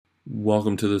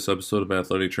Welcome to this episode of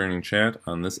Athletic Training Chat.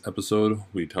 On this episode,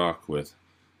 we talk with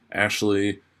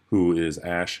Ashley, who is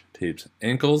Ash Tapes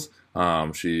Ankles.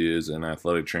 She is an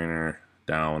athletic trainer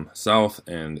down south,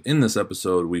 and in this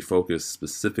episode, we focus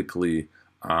specifically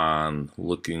on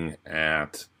looking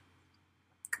at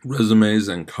resumes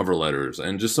and cover letters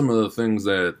and just some of the things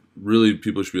that really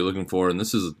people should be looking for. And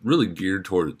this is really geared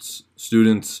towards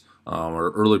students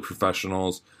or early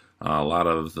professionals. A lot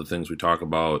of the things we talk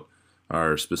about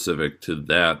are specific to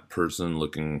that person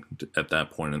looking at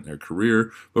that point in their career,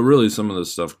 but really some of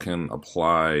this stuff can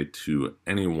apply to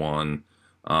anyone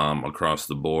across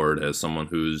the board. As someone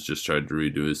who's just tried to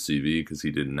redo his CV because he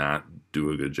did not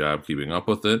do a good job keeping up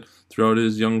with it throughout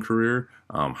his young career,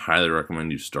 highly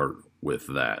recommend you start with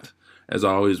that. As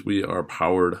always, we are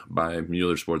powered by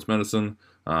Mueller Sports Medicine.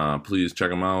 Please check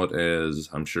them out, as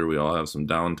I'm sure we all have some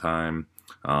downtime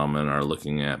and are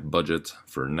looking at budgets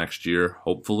for next year,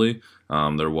 hopefully.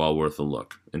 They're well worth a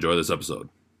look. Enjoy this episode.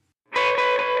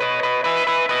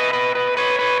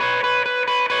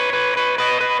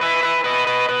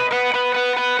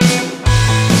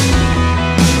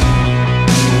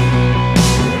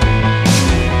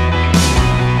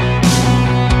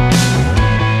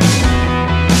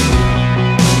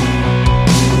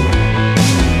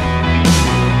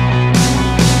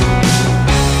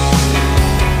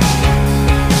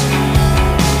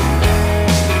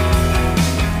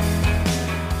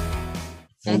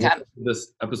 Okay.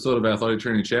 This episode of Athletic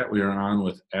Training Chat, we are on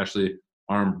with Ashley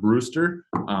Armbruster,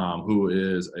 who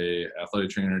is a athletic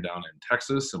trainer down in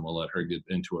Texas, and we'll let her get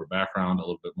into her background a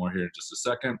little bit more here in just a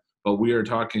second. But we are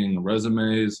talking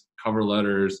resumes, cover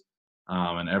letters,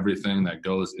 and everything that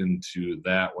goes into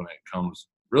that when it comes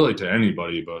really to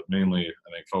anybody, but mainly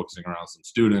I think focusing around some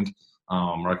student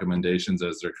recommendations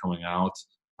as they're coming out.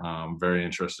 Very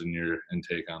interested in your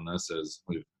intake on this, as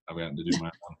I've gotten to do my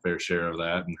own fair share of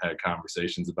that and had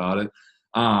conversations about it,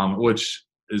 which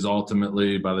is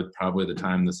ultimately, by probably the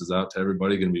time this is out to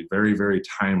everybody, going to be very, very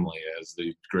timely as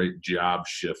the great job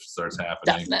shift starts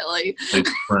happening. Definitely. Late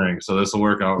spring. So this will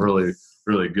work out really,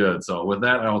 really good. So with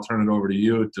that, I'll turn it over to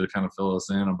you to kind of fill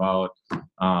us in about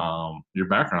your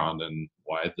background and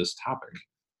why this topic.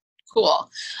 Cool.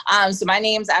 So my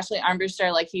name's Ashley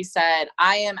Armbruster. Like he said,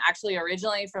 I am actually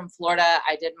originally from Florida.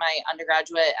 I did my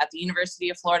undergraduate at the University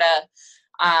of Florida.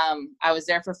 I was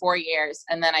there for 4 years,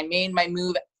 and then I made my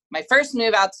first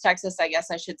move out to Texas, I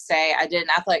guess I should say. I did an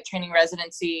athletic training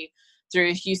residency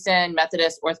through Houston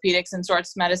Methodist Orthopedics and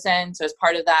Sports Medicine. So as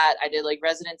part of that, I did like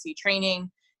residency training,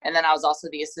 and then I was also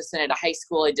the assistant at a high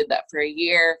school. I did that for a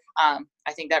year.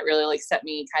 I think that really like set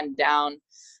me kind of down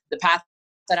the path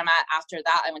that I'm at. After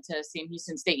that, I went to Sam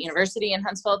Houston State University in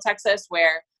Huntsville, Texas,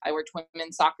 where I worked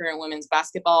women's soccer and women's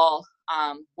basketball.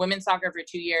 Women's soccer for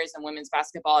 2 years, and women's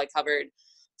basketball I covered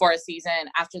for a season.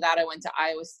 After that, I went to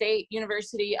Iowa State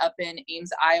University up in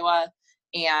Ames, Iowa,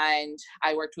 and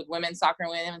I worked with women's soccer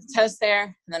and women's tennis there.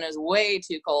 And then it was way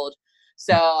too cold,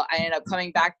 so I ended up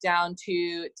coming back down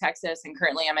to Texas, and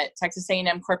currently I'm at Texas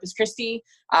A&M Corpus Christi,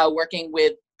 working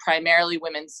with primarily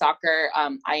women's soccer.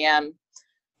 I am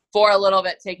for a little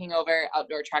bit taking over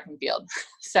outdoor track and field.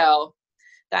 So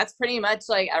that's pretty much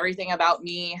like everything about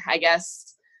me. I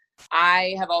guess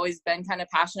I have always been kind of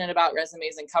passionate about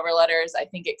resumes and cover letters. I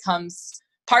think it comes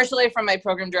partially from my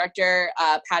program director,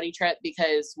 Patty Tripp,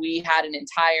 because we had an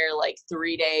entire like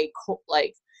 3-day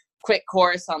quick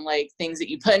course on like things that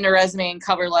you put in a resume and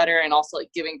cover letter, and also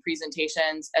like giving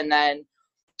presentations. And then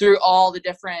through all the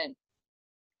different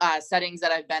settings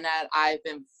that I've been at, I've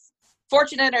been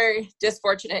fortunate or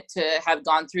disfortunate to have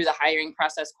gone through the hiring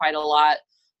process quite a lot,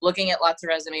 looking at lots of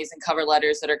resumes and cover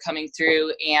letters that are coming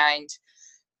through. And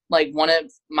like one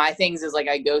of my things is like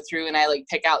I go through and I like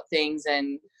pick out things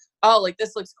and, oh, like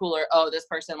this looks cooler. Oh, this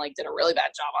person like did a really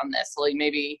bad job on this. So like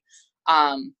maybe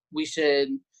we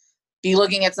should be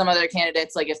looking at some other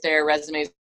candidates, like if their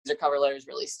resumes or cover letters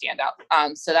really stand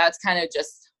out. So that's kind of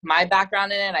just my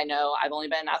background in it. I know I've only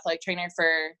been an athletic trainer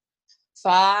for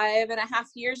 5.5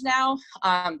 years now.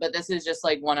 But this is just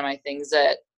like one of my things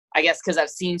that I guess, because I've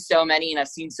seen so many, and I've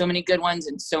seen so many good ones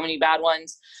and so many bad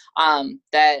ones,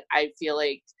 that I feel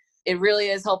like it really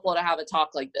is helpful to have a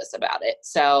talk like this about it.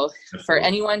 So Absolutely. For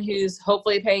anyone who's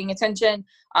hopefully paying attention,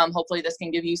 hopefully this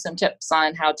can give you some tips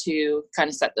on how to kind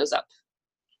of set those up.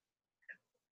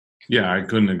 Yeah, I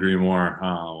couldn't agree more.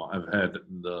 I've had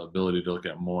the ability to look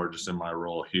at more just in my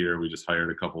role here. We just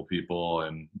hired a couple people,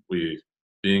 and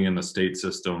being in the state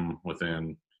system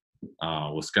within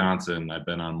Wisconsin, I've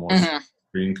been on more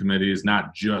screening committees,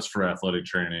 not just for athletic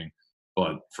training,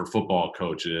 but for football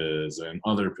coaches and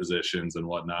other positions and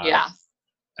whatnot. Yeah.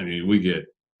 I mean, we get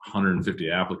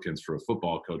 150 applicants for a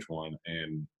football coach one,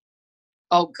 and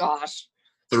Oh gosh.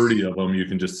 30 of them you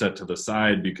can just set to the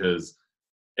side because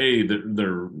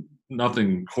they're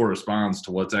nothing corresponds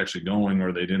to what's actually going,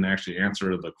 or they didn't actually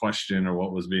answer the question or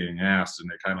what was being asked, and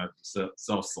it kind of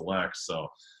self-selects. So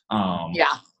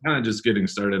Yeah. kind of just getting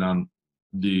started on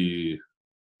the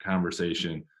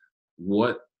conversation,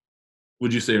 what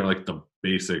would you say are like the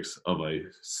basics of a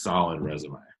solid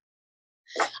resume?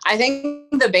 I think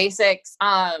the basics,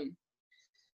 I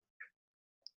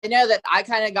know that I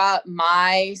kind of got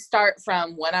my start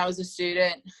from when I was a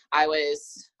student.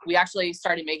 We actually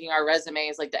started making our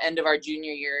resumes like the end of our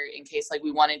junior year in case like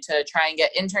we wanted to try and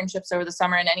get internships over the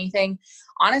summer and anything.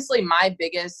 Honestly, my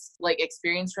biggest like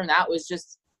experience from that was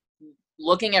just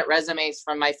looking at resumes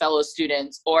from my fellow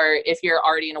students, or if you're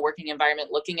already in a working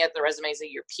environment, looking at the resumes of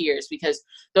your peers, because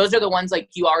those are the ones like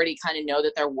you already kind of know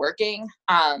that they're working.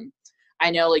 I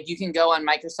know like you can go on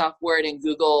Microsoft Word and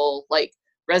Google like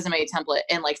resume template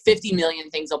and like 50 million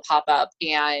things will pop up,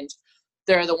 and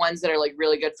they're the ones that are like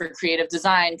really good for creative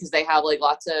design because they have like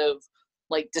lots of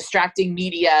like distracting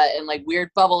media and like weird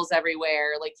bubbles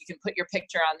everywhere. Like you can put your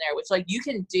picture on there, which like you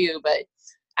can do, but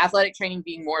athletic training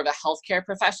being more of a healthcare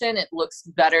profession, it looks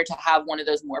better to have one of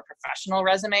those more professional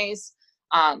resumes.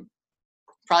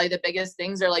 Probably the biggest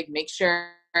things are like make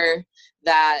sure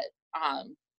that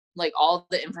like all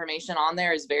the information on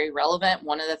there is very relevant.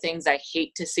 One of the things I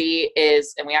hate to see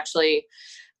is, and we actually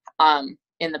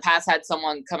in the past had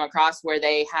someone come across where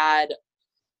they had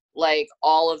like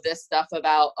all of this stuff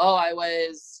about, oh, I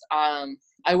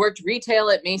worked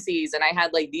retail at Macy's and I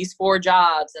had like these 4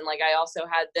 jobs. And like, I also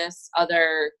had this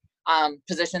other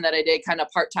position that I did kind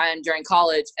of part-time during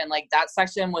college. And like that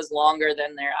section was longer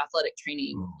than their athletic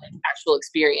training, like actual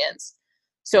experience.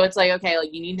 So it's like, okay, like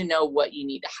you need to know what you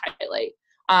need to highlight.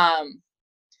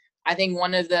 I think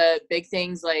one of the big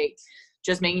things, like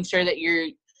just making sure that you're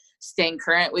staying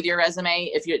current with your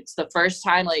resume. If it's the first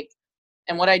time, like,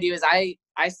 and what I do is I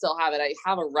still have it. I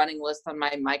have a running list on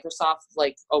my Microsoft,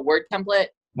 like a Word template.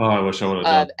 Oh, I wish I would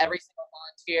have done every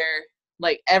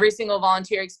single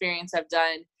volunteer experience I've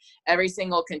done, every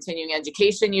single continuing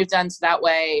education you've done. So that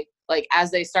way, like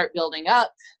as they start building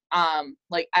up,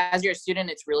 like as you're a student,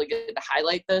 it's really good to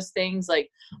highlight those things. Like,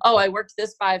 oh, I worked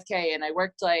this 5K and I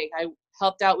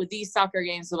helped out with these soccer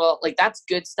games. Well, like that's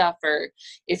good stuff. Or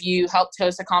if you helped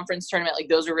host a conference tournament, like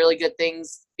those are really good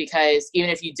things because even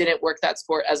if you didn't work that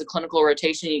sport as a clinical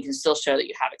rotation, you can still show that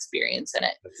you have experience in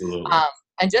it. Absolutely.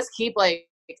 And just keep like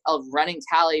a running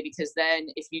tally, because then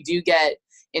if you do get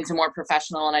into more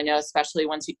professional, and I know especially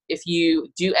if you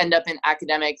do end up in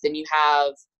academic, then you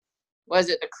have, what is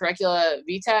it, the curricula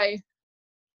vitae?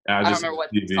 I don't remember what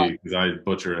it's called because I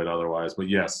butcher it otherwise, but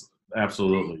yes,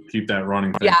 absolutely. Keep that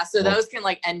running thing. Yeah, so those can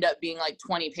like end up being like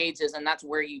 20 pages, and that's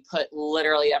where you put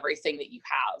literally everything that you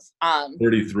have.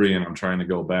 33, and I'm trying to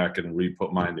go back and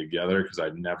re-put mine together because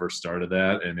I've never started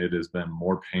that, and it has been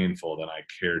more painful than I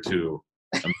care to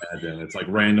imagine. It's like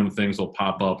random things will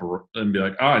pop up and be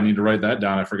like, oh, I need to write that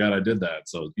down. I forgot I did that.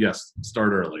 So yes,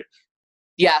 start early.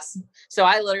 Yes. So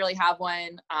I literally have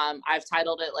one. I've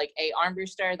titled it like a arm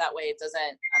booster. That way it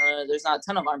doesn't, I don't know, there's not a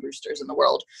ton of arm boosters in the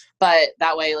world, but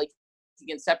that way like you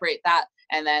can separate that.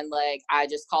 And then like, I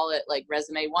just call it like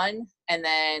resume 1. And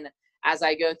then as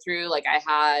I go through, like I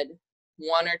had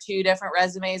 1 or 2 different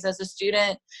resumes as a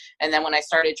student. And then when I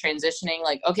started transitioning,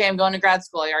 like, okay, I'm going to grad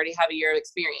school. I already have a year of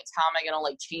experience. How am I going to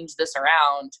like change this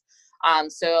around?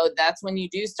 So that's when you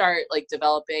do start like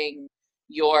developing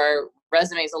your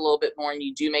resumes a little bit more, and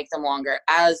you do make them longer.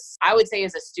 As I would say,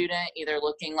 as a student, either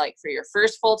looking like for your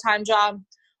first full-time job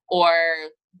or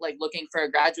like looking for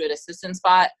a graduate assistant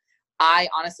spot, I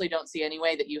honestly don't see any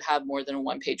way that you have more than a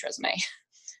 1-page resume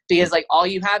because like all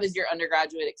you have is your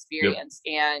undergraduate experience.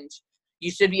 Yep. And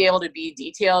you should be able to be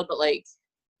detailed, but like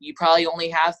you probably only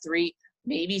have 3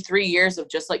 years of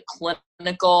just like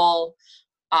clinical,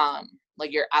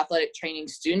 like your athletic training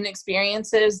student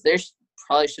experiences. There's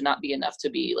probably should not be enough to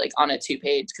be like on a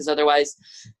 2-page, because otherwise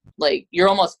like you're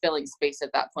almost filling space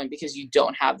at that point because you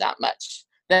don't have that much.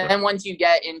 Then once you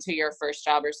get into your first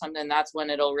job or something, that's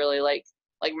when it'll really like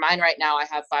mine right now, I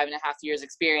have 5.5 years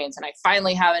experience and I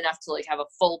finally have enough to like have a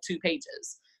full 2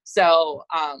 pages. So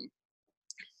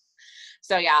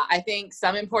yeah, I think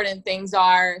some important things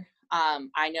are,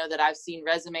 I know that I've seen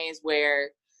resumes where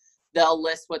they'll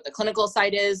list what the clinical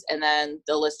site is, and then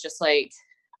they'll list just like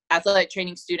athletic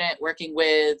training student working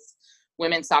with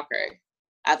women's soccer,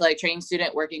 athletic training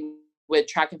student working with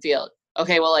track and field.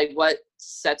 Okay, well, like what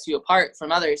sets you apart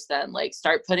from others then? Like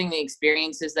start putting the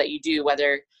experiences that you do,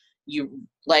 whether you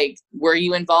like, were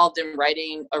you involved in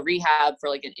writing a rehab for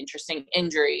like an interesting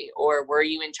injury, or were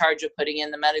you in charge of putting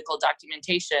in the medical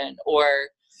documentation, or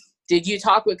did you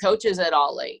talk with coaches at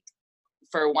all? Like,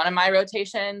 for one of my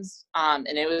rotations, and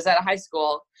it was at a high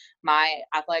school, my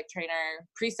athletic trainer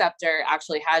preceptor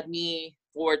actually had me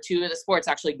for 2 of the sports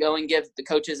actually go and give the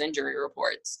coaches injury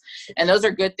reports. And those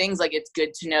are good things. Like, it's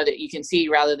good to know that you can see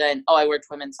rather than, oh, I worked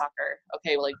women's soccer.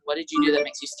 Okay, well, like, what did you do that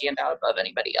makes you stand out above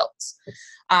anybody else?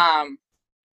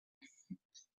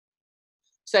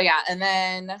 So yeah, and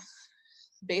then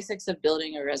basics of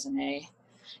building a resume.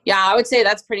 Yeah, I would say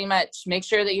that's pretty much, make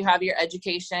sure that you have your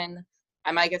education.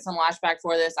 I might get some lashback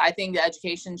for this. I think the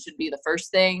education should be the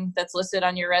first thing that's listed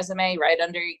on your resume, right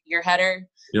under your header,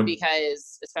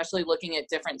 because especially looking at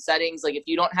different settings, like if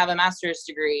you don't have a master's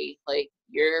degree, like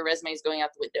your resume is going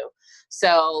out the window.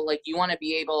 So like you want to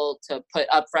be able to put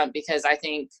up front, because I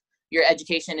think your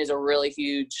education is a really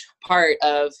huge part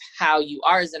of how you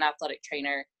are as an athletic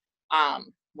trainer.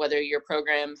 Whether your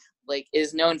program like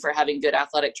is known for having good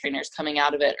athletic trainers coming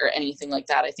out of it or anything like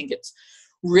that, I think it's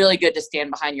really good to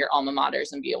stand behind your alma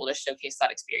maters and be able to showcase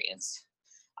that experience.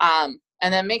 And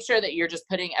then make sure that you're just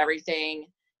putting everything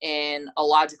in a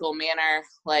logical manner.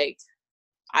 Like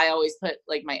I always put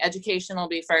like my education will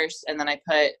be first, and then I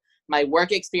put my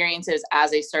work experiences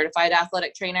as a certified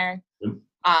athletic trainer.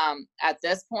 At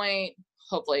this point,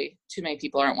 hopefully too many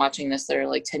people aren't watching this that are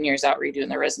like 10 years out redoing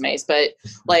their resumes, but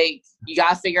like you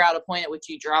got to figure out a point at which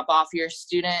you drop off your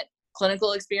student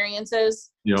clinical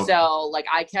experiences. So like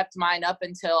I kept mine up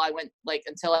until I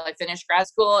finished grad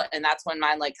school, and that's when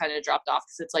mine like kind of dropped off,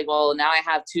 because it's like, well, now I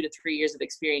have 2 to 3 years of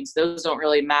experience. Those don't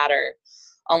really matter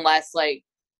unless like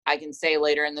I can say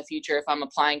later in the future if I'm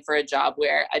applying for a job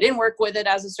where I didn't work with it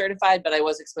as a certified, but I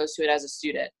was exposed to it as a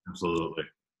student. Absolutely.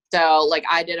 So like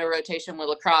I did a rotation with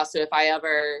lacrosse. So if I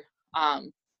ever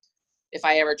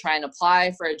try and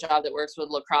apply for a job that works with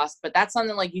lacrosse, but that's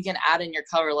something like you can add in your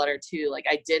cover letter too. Like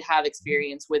I did have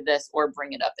experience with this, or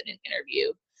bring it up in an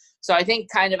interview. So I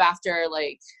think kind of after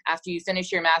you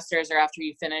finish your master's, or after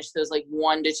you finish those like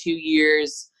 1 to 2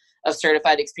 years of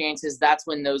certified experiences, that's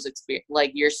when those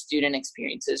like your student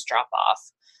experiences drop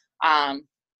off.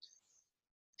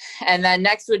 And then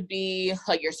next would be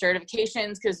like your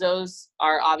certifications, because those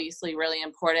are obviously really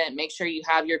important. Make sure you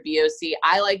have your BOC.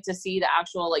 I like to see the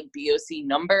actual like BOC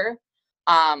number,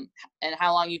 and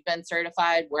how long you've been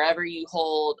certified. Wherever you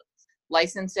hold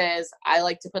licenses, I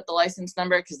like to put the license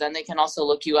number, because then they can also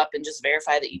look you up and just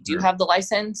verify that you do have the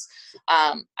license.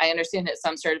 I understand that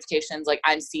some certifications, like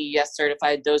I'm CES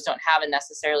certified, those don't have a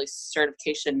necessarily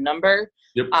certification number.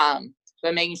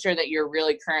 But making sure that you're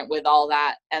really current with all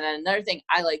that. And then another thing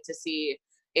I like to see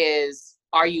is,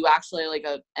 are you actually like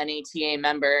a NATA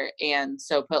member? And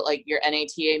so put like your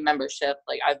NATA membership,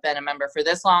 like I've been a member for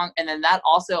this long. And then that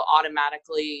also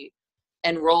automatically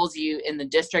enrolls you in the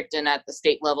district and at the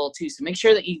state level too. So make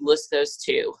sure that you list those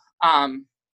two.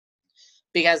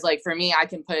 Because like for me, I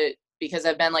can put, because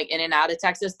I've been like in and out of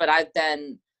Texas, but I've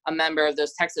been a member of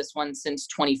those Texas ones since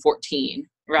 2014.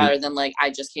 Rather than like I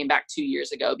just came back 2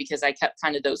 years ago, because I kept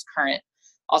kind of those current,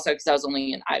 also because I was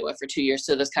only in Iowa for 2 years,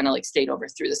 so those kind of like stayed over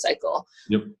through the cycle.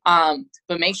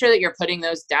 But make sure that you're putting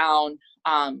those down,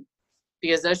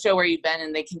 because those show where you've been,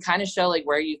 and they can kind of show like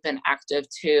where you've been active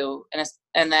too.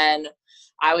 And then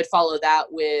I would follow that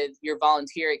with your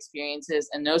volunteer experiences,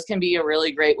 and those can be a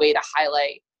really great way to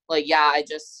highlight like,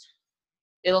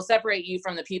 it'll separate you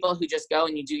from the people who just go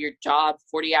and you do your job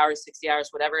 40 hours, 60 hours,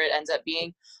 whatever it ends up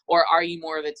being. Or are you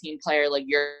more of a team player? Like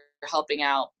you're helping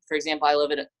out. For example, I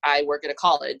work at a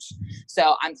college,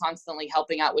 so I'm constantly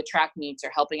helping out with track meets, or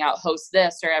helping out host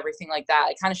this or everything like that.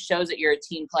 It kind of shows that you're a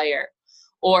team player.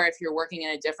 Or if you're working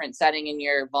in a different setting and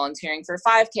you're volunteering for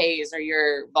 5Ks, or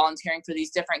you're volunteering for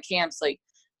these different camps, like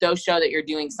those show that you're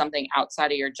doing something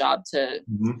outside of your job to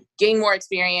gain more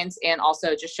experience, and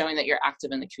also just showing that you're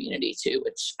active in the community too,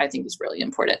 which I think is really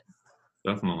important.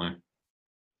 Definitely.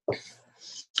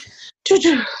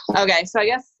 Okay, so I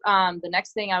guess the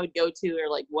next thing I would go to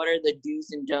are like, what are the do's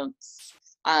and don'ts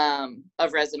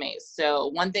of resumes? So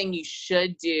one thing you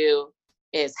should do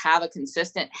is have a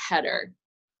consistent header.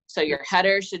 So your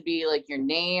header should be like your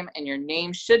name, and your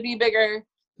name should be bigger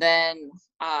than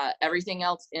everything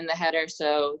else in the header.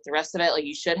 So the rest of it, like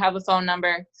you should have a phone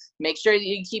number. Make sure that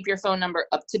you keep your phone number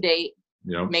up to date.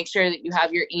 Make sure that you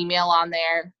have your email on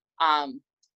there. I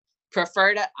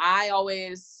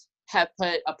always have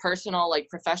put a personal, like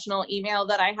professional email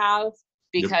that I have,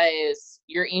 because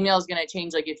your email is going to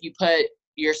change. Like if you put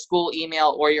your school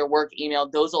email or your work email,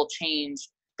 those will change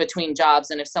between jobs.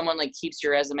 And if someone like keeps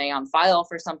your resume on file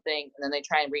for something, and then they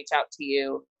try and reach out to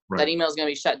you, that email is going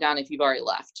to be shut down if you've already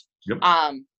left.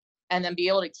 And then be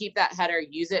able to keep that header,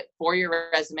 use it for your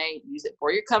resume, use it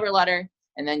for your cover letter,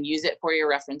 and then use it for your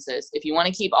references. If you want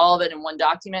to keep all of it in one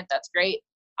document, that's great.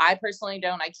 I personally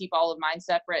don't. I keep all of mine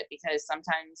separate because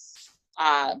sometimes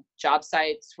job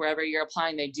sites, wherever you're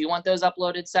applying, they do want those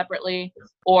uploaded separately,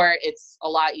 or it's a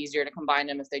lot easier to combine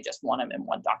them if they just want them in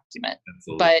one document.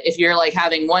 Absolutely. But if you're like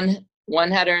having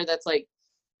one header that's like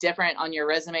different on your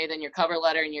resume than your cover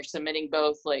letter and you're submitting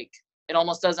both, like it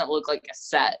almost doesn't look like a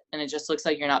set, and it just looks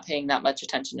like you're not paying that much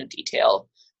attention to detail.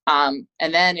 And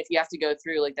then if you have to go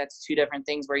through, like, that's two different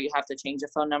things where you have to change a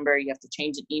phone number, you have to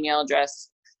change an email address.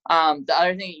 The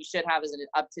other thing you should have is an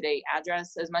up-to-date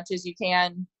address as much as you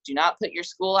can. Do not put your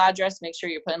school address. Make sure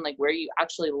you're putting like where you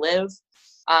actually live.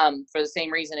 For the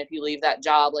same reason, if you leave that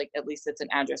job, like at least it's an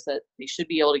address that they should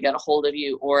be able to get a hold of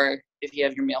you, or if you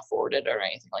have your mail forwarded or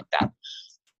anything like that.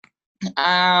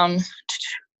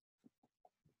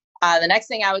 The next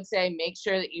thing I would say, make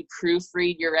sure that you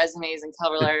proofread your resumes and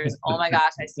cover letters. Oh my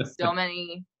gosh, I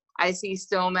see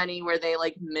so many where they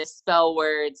like misspell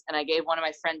words, and I gave one of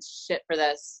my friends shit for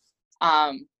this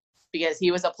because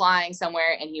he was applying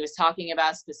somewhere and he was talking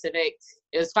about specific.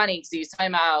 It was funny because he was talking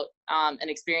about an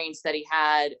experience that he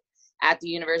had at the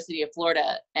University of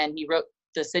Florida, and he wrote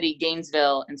the city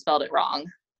Gainesville and spelled it wrong.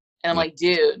 And I'm like,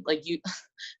 dude, like, you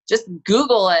just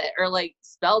Google it or like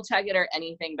spell check it or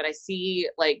anything. But I see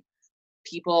like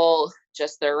people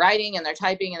just, they're writing and they're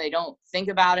typing and they don't think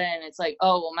about it. And it's like,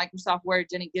 oh, well, Microsoft Word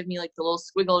didn't give me like the little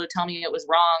squiggle to tell me it was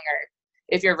wrong, or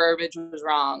if your verbiage was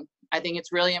wrong. I think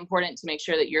it's really important to make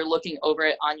sure that you're looking over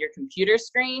it on your computer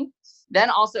screen, then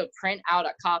also print out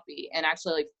a copy and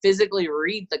actually like physically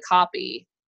read the copy.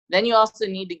 Then you also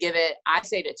need to give it, I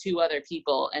say, to two other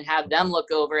people and have them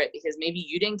look over it, because maybe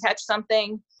you didn't catch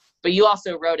something, but you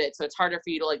also wrote it. So it's harder for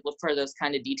you to like look for those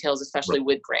kind of details, especially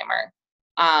with grammar.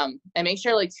 And make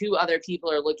sure like two other people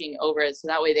are looking over it. So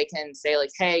that way they can say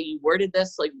like, hey, you worded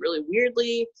this like really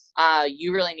weirdly.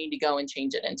 You really need to go and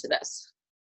change it into this.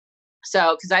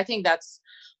 So, cause I think that's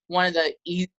one of the,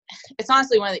 it's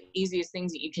honestly one of the easiest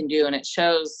things that you can do. And it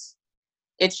shows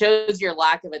your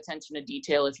lack of attention to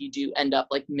detail if you do end up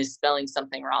like misspelling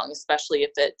something wrong, especially if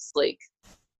it's like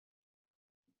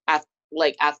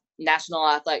National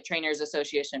Athletic Trainers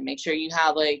Association. Make sure you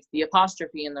have like the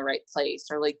apostrophe in the right place,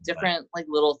 or like different like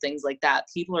little things like that.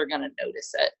 People are going to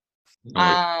notice it.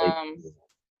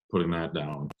 Putting that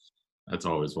down. That's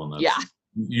always one that's,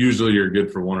 usually you're good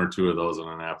for one or two of those in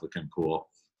an applicant pool.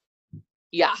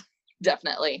 Yeah,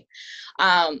 definitely.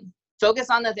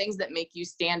 Focus on the things that make you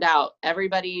stand out.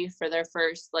 Everybody for their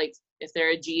first, like if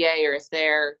they're a GA or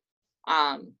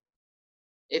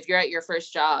if you're at your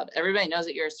first job, everybody knows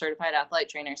that you're a certified athletic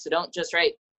trainer. So don't just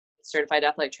write certified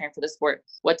athletic trainer for the sport.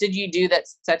 What did you do that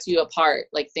sets you apart?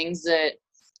 Like things that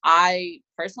I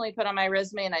personally put on my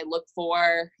resume and I look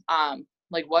for,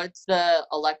 like what's the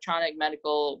electronic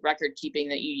medical record keeping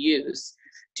that you use?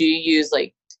 Do you use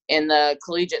like in the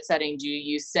collegiate setting, do you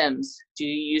use Sims? Do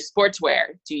you use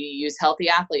sportswear? Do you use Healthy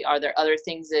Athlete? Are there other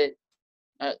things that,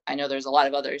 I know there's a lot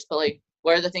of others, but like,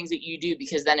 what are the things that you do?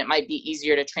 Because then it might be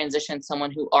easier to transition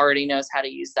someone who already knows how to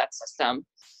use that system.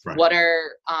 Right. What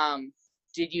are,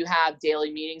 did you have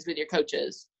daily meetings with your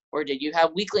coaches? Or did you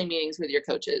have weekly meetings with your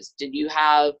coaches? Did you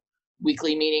have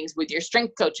weekly meetings with your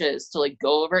strength coaches to like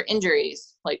go over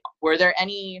injuries? Like, were there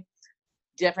any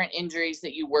different injuries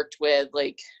that you worked with?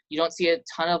 Like, you don't see a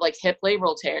ton of like hip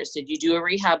labral tears. Did you do a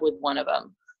rehab with one of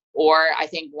them? Or I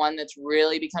think one that's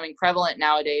really becoming prevalent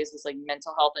nowadays is like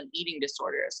mental health and eating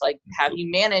disorders. Like, have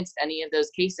you managed any of those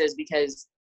cases? Because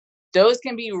those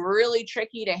can be really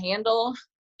tricky to handle.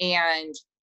 And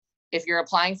if you're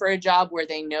applying for a job where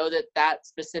they know that that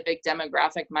specific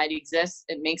demographic might exist,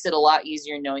 it makes it a lot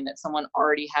easier knowing that someone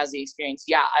already has the experience.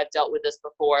 Yeah, I've dealt with this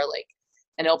before. Like,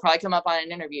 and it'll probably come up on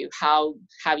an interview. How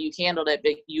have you handled it?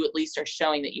 But you at least are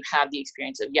showing that you have the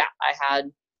experience of, yeah, I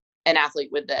had an athlete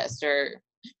with this. Or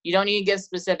you don't need to give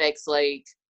specifics like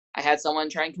I had someone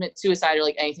try and commit suicide or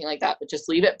like anything like that, but just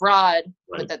leave it broad,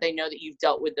 right, but that they know that you've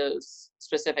dealt with those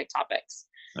specific topics.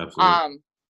 Absolutely.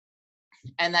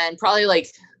 And then probably like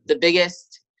the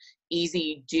biggest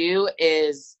easy do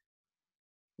is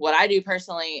what I do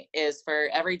personally is for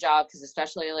every job, because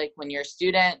especially like when you're a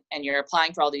student and you're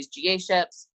applying for all these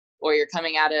GA-ships, or you're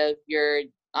coming out of your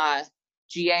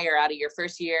GA or out of your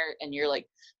first year and you're like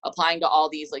applying to all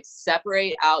these, like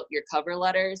separate out your cover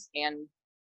letters and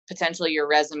potentially your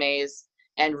resumes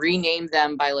and rename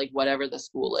them by like whatever the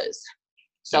school is.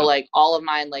 So like all of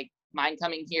mine, like mine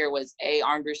coming here was A.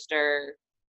 Armbruster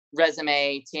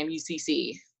resume,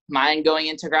 TAMUCC. Mine going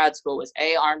into grad school was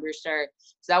A. Armbruster.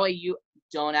 So that way you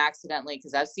don't accidentally,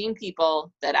 because I've seen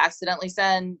people that accidentally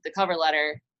send the cover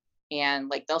letter and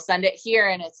like they'll send it here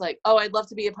and it's like, oh, I'd love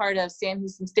to be a part of Sam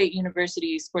Houston State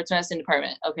University Sports Medicine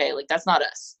Department. Okay, like that's not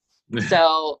us.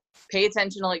 So pay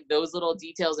attention to like those little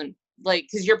details, and like,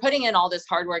 because you're putting in all this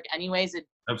hard work anyways. It'd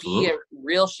be a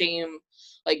real shame.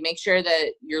 Like, make sure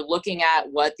that you're looking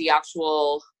at what the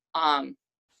actual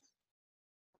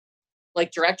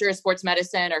like director of sports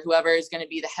medicine or whoever is going to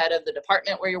be the head of the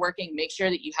department where you're working, make sure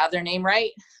that you have their name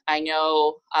right. I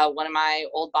know one of my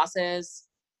old bosses,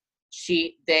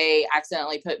 they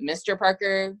accidentally put Mr.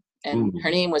 Parker, and her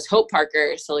name was Hope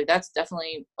Parker. So like, that's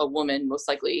definitely a woman, most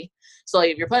likely. So like,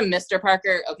 if you're putting Mr.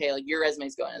 Parker, okay, like your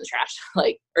resume's going in the trash,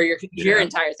 like, or your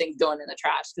entire thing's going in the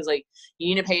trash. Cause like,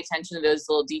 you need to pay attention to those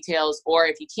little details. Or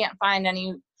if you can't find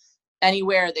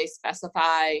anywhere they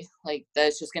specify like that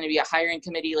it's just going to be a hiring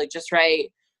committee, like just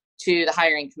write to the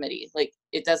hiring committee. Like,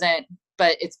 it doesn't,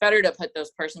 but it's better to put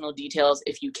those personal details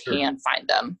if you can find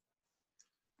them.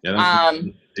 Yeah, that's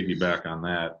piggyback on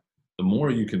that. The more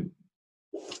you can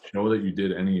show that you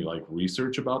did any like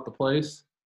research about the place.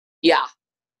 Yeah.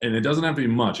 And it doesn't have to be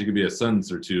much. It could be a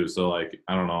sentence or two. So like,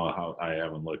 I don't know how, I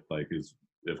haven't looked like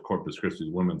if Corpus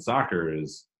Christi's women's soccer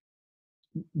is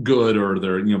good, or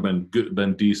they're,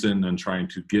 been decent and trying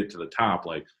to get to the top.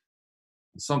 Like,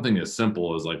 something as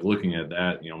simple as like looking at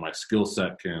that, my skill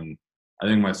set can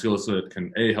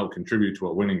help contribute to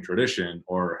a winning tradition,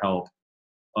 or help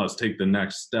us take the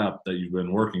next step that you've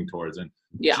been working towards. And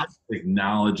just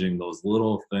acknowledging those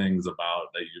little things about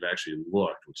that you've actually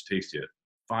looked, which takes you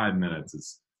 5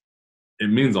 minutes, it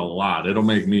means a lot. It'll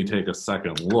make me take a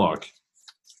second look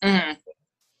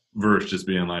versus just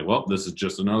being like, well, this is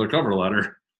just another cover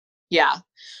letter. Yeah.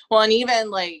 Well, and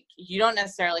even like, you don't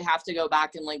necessarily have to go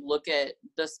back and like look at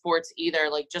the sports either.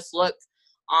 Like, just look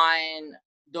on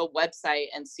the website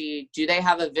and see, do they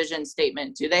have a vision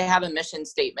statement? Do they have a mission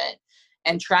statement?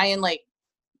 And try and like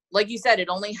you said, it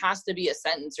only has to be a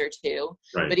sentence or two.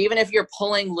 Right. But even if you're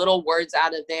pulling little words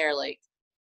out of there, like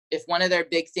if one of their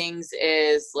big things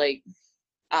is like,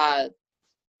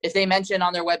 if they mention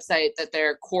on their website that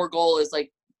their core goal is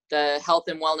like the health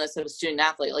and wellness of a student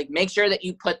athlete, like make sure that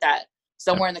you put that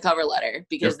somewhere in the cover letter,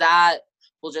 because that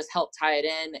will just help tie it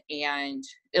in, and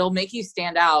it'll make you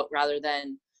stand out rather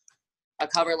than a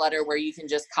cover letter where you can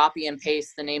just copy and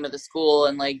paste the name of the school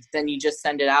and like then you just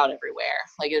send it out everywhere.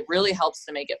 Like, it really helps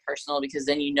to make it personal, because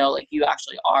then like you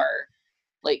actually are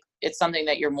like, it's something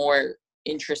that you're more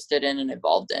interested in and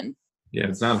involved in. Yeah,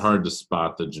 it's not hard to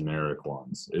spot the generic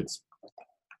ones.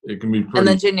 It can be pretty, and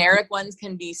the generic ones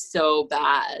can be so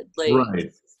bad. Like,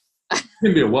 right. It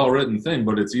can be a well-written thing,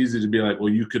 but it's easy to be like,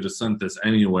 well, you could have sent this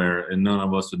anywhere and none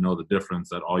of us would know the difference,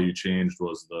 that all you changed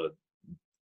was the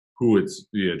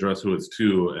address, who it's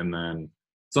to, and then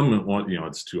someone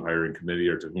it's to hiring committee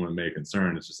or to whom it may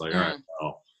concern. It's just like, all right,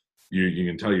 well, you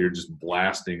can tell you're just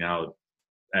blasting out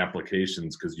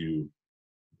applications because you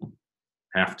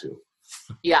have to.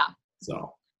 Yeah.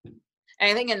 So. And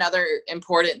I think another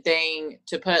important thing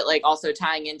to put, like also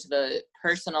tying into the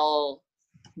personal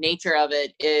nature of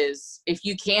it, is if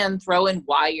you can throw in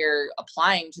why you're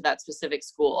applying to that specific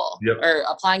school or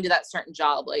applying to that certain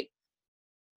job. Like,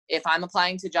 if I'm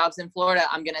applying to jobs in Florida,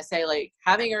 I'm going to say like,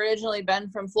 having originally been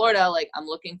from Florida, like I'm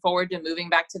looking forward to moving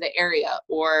back to the area.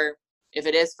 Or if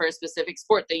it is for a specific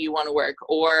sport that you want to work,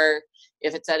 or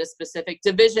if it's at a specific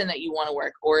division that you want to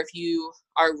work, or if you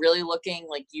are really looking,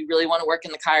 like you really want to work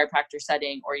in the chiropractor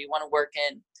setting, or you want to work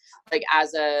in like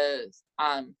as a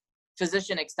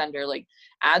physician extender, like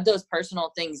add those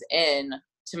personal things in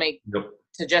to make,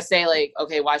 to just say like,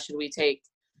 okay, why should we take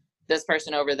this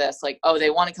person over this? Like, oh, they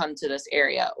want to come to this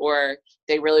area, or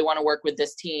they really want to work with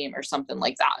this team, or something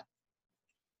like that.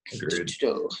 Agreed.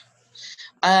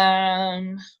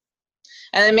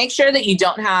 And then make sure that you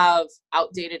don't have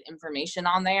outdated information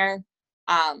on there.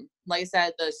 Like I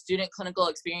said, the student clinical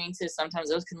experiences, sometimes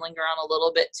those can linger on a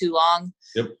little bit too long.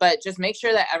 But just make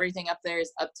sure that everything up there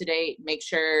is up to date. Make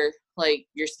sure like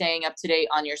you're staying up to date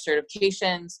on your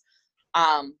certifications.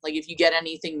 Like if you get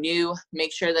anything new,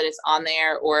 make sure that it's on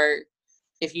there. Or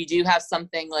if you do have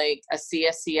something like a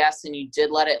CSCS and you did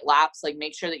let it lapse, like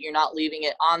make sure that you're not leaving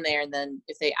it on there. And then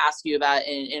if they ask you about it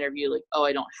in an interview, like, oh,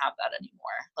 I don't have that anymore.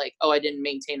 Like, oh, I didn't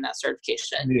maintain that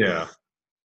certification. Yeah.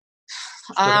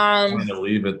 Trying to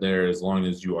leave it there as long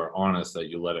as you are honest that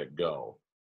you let it go.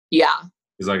 Yeah.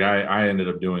 Because like I ended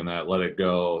up doing that, let it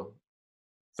go.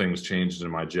 Things changed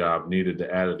in my job, needed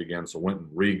to add it again. So went and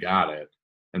re-got it.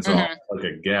 And so like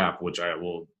a gap, which I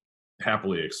will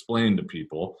happily explain to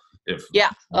people if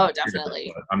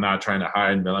definitely. I'm not trying to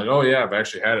hide and be like, oh yeah, I've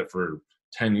actually had it for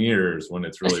 10 years when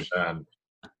it's really been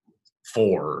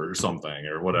 4 or something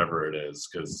or whatever it is.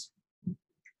 Because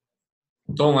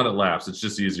don't let it lapse. It's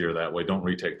just easier that way. Don't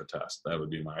retake the test. That would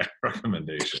be my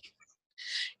recommendation.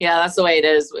 Yeah, that's the way it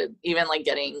is with even like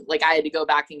getting, like I had to go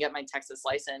back and get my Texas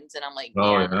license, and I'm like,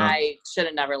 Oh, man, yeah. I should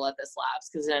have never let this lapse,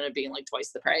 because it ended up being like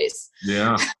twice the price.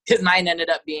 Yeah. Because mine ended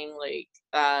up being like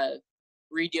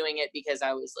redoing it because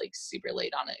I was like super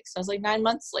late on it. So I was like 9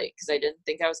 months late because I didn't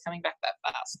think I was coming back that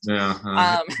fast. Yeah.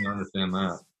 I understand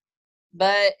that.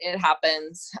 But it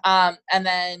happens. And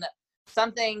then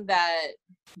something that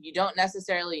you don't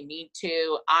necessarily need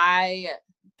to, I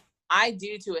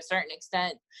do to a certain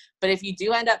extent, but if you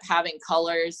do end up having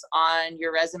colors on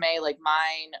your resume, like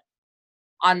mine,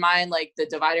 like the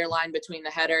divider line between the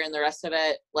header and the rest of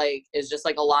it, like is just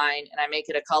like a line, and I make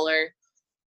it a color.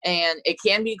 And it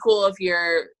can be cool if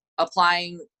you're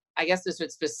applying, I guess this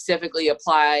would specifically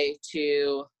apply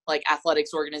to like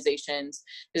athletics organizations,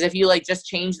 is if you like just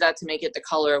change that to make it the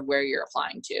color of where you're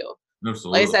applying to.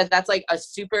 Absolutely. Like I said, that's like a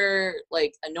super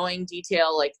like annoying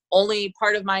detail. Like only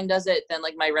part of mine does it. Then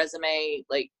like my resume,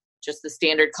 like just the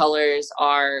standard colors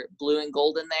are blue and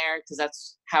gold in there, because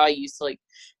that's how I used to like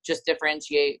just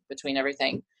differentiate between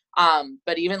everything.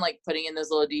 But even like putting in those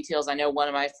little details, I know one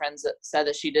of my friends that said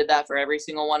that she did that for every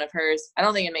single one of hers. I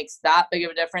don't think it makes that big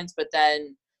of a difference, but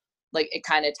then like it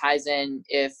kind of ties in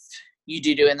if you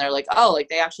do and they're like, oh, like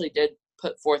they actually did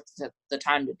put forth the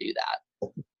time to do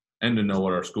that. And to know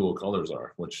what our school colors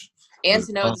are, and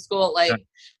to know the school, like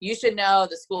you should know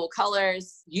the school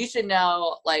colors. You should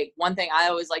know, like, one thing I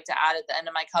always like to add at the end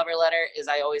of my cover letter is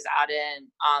I always add in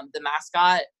the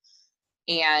mascot,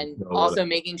 and also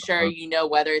making sure you know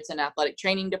whether it's an athletic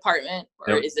training department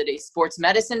or is it a sports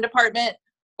medicine department,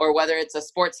 or whether it's a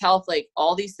sports health. Like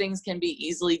all these things can be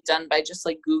easily done by just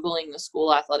like Googling the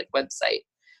school athletic website.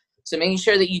 So making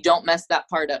sure that you don't mess that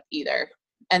part up either.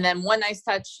 And then one nice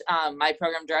touch, my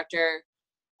program director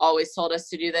always told us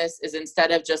to do this, is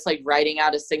instead of just like writing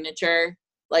out a signature,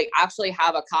 like actually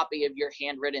have a copy of your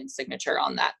handwritten signature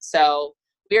on that. So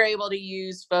we were able to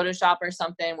use Photoshop or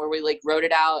something where we like wrote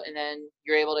it out, and then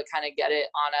you're able to kind of get it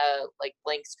on a like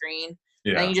blank screen.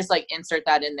 Yeah. And then you just like insert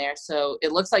that in there. So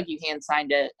it looks like you hand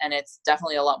signed it, and it's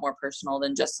definitely a lot more personal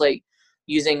than just like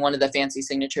using one of the fancy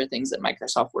signature things that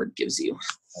Microsoft Word gives you.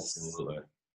 Absolutely.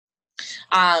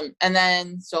 And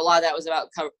then, so a lot of that was about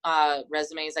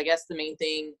resumes. I guess the main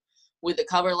thing with the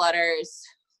cover letters,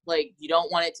 like you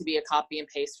don't want it to be a copy and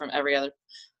paste from every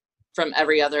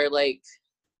other like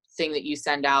thing that you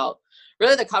send out.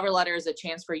 Really, the cover letter is a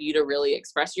chance for you to really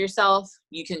express yourself.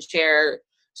 You can share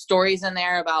stories in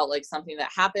there about like something that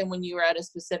happened when you were at a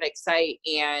specific site,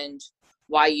 and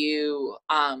why you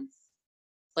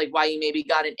maybe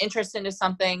got an interest into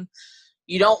something.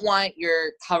 You don't want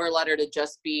your cover letter to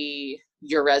just be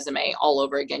your resume all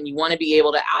over again. You want to be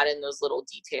able to add in those little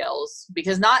details,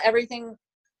 because not everything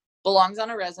belongs on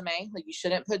a resume. Like you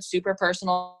shouldn't put super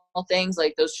personal things.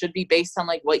 Like those should be based on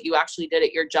like what you actually did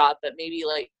at your job, but maybe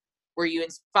like, were you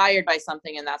inspired by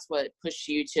something and that's what pushed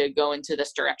you to go into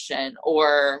this direction,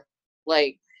 or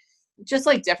like just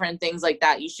like different things like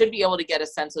that. You should be able to get a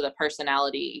sense of the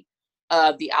personality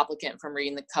of the applicant from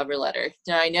reading the cover letter.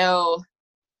 Now, I know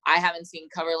I haven't seen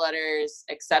cover letters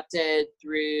accepted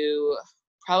through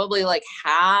probably like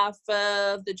half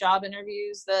of the job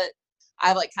interviews that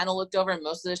I've like kind of looked over, and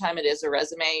most of the time it is a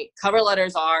resume. Cover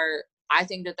letters are, I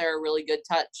think that they're a really good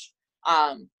touch.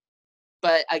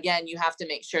 But again, you have to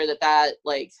make sure that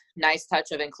like nice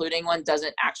touch of including one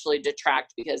doesn't actually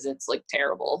detract because it's like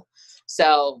terrible.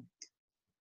 So,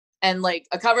 and like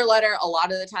a cover letter, a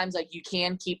lot of the times, like you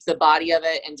can keep the body of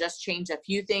it and just change a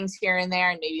few things here and there,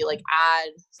 and maybe like add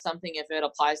something if it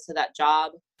applies to that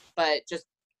job. But just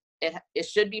it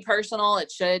should be personal.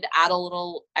 It should add a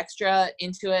little extra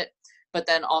into it, but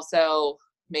then also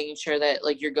making sure that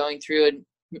like you're going through, and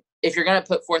if you're going to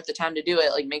put forth the time to do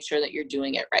it, like make sure that you're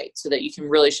doing it right so that you can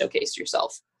really showcase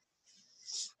yourself.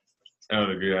 I would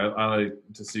agree. I like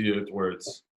to see it where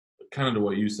it's kind of to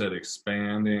what you said,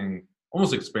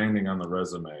 almost expanding on the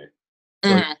resume.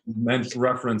 So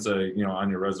reference on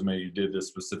your resume, you did this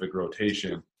specific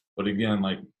rotation, but again,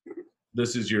 like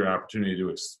this is your opportunity to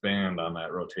expand on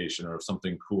that rotation, or if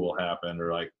something cool happened,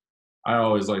 or like I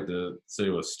always like to say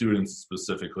with students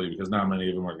specifically, because not many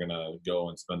of them are going to go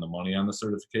and spend the money on the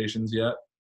certifications yet.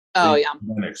 Oh, yeah.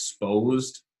 Been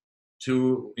exposed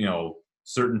to,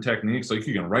 certain techniques. Like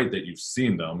you can write that you've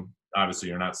seen them. Obviously,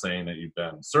 you're not saying that you've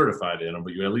been certified in them,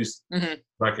 but you at least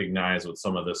recognize what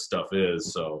some of this stuff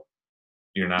is. So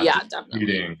you're not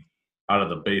reading out of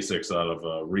the basics out of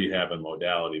a rehab and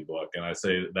modality book. And I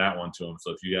say that one to them.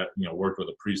 So if you got, worked with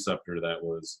a preceptor that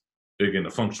was big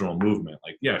into functional movement,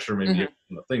 like, yeah, sure, maybe you haven't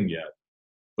done the thing yet,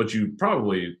 but you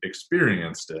probably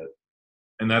experienced it.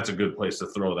 And that's a good place to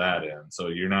throw that in. So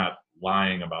you're not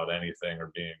lying about anything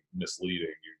or being misleading.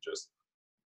 You're just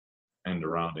end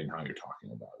arounding how you're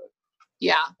talking about it.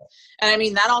 Yeah. And I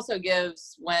mean, that also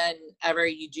gives, whenever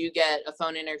you do get a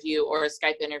phone interview or a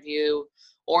Skype interview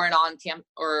or an on-camp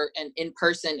or an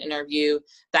in-person interview,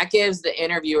 that gives the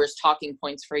interviewers talking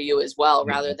points for you as well,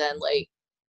 rather than like,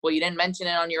 well, you didn't mention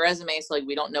it on your resume, so like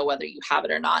we don't know whether you have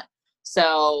it or not.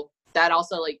 So that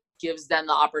also like gives them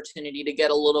the opportunity to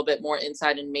get a little bit more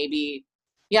insight, and maybe,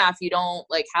 yeah, if you don't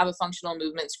like have a functional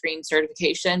movement screen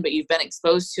certification, but you've been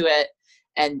exposed to it,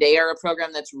 and they are a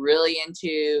program that's really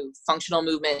into functional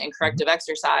movement and corrective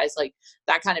exercise, like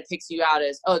that kind of picks you out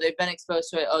as, oh, they've been exposed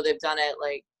to it. Oh, they've done it.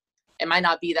 Like it might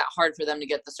not be that hard for them to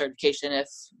get the certification if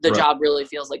the job really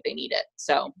feels like they need it.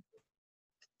 So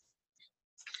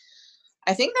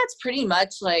I think that's pretty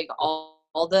much like all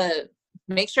the,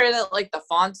 make sure that like the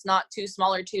font's not too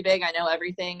small or too big. I know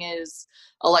everything is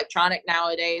electronic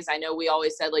nowadays. I know we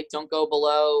always said like don't go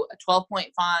below a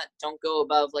 12-point font, don't go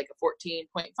above like a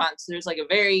 14-point font. So there's like a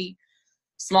very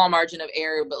small margin of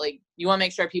error, but like you want to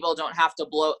make sure people don't have to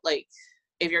blow, like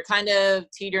if you're kind of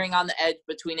teetering on the edge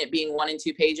between it being 1 and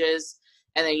 2 pages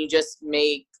and then you just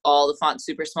make all the font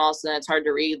super small so then it's hard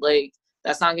to read, like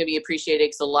that's not going to be appreciated,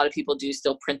 because a lot of people do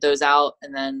still print those out,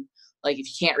 and then like if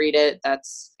you can't read it,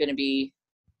 that's going to be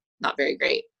not very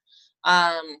great.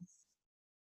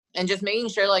 And just making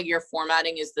sure like your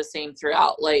formatting is the same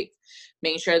throughout, like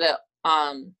making sure that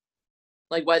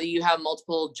like whether you have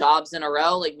multiple jobs in a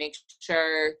row, like make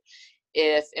sure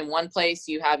if in one place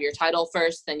you have your title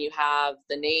first, then you have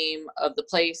the name of the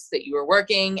place that you were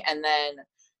working, and then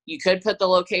you could put the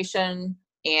location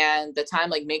and the time,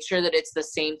 like make sure that it's the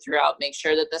same throughout, make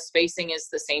sure that the spacing is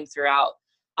the same throughout.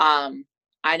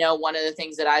 I know one of the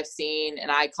things that I've seen,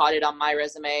 and I caught it on my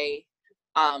resume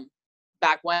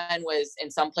back when, was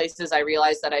in some places I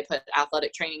realized that I put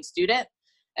athletic training student,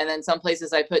 and then some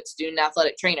places I put student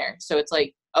athletic trainer. So it's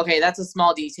like, okay, that's a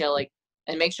small detail, like,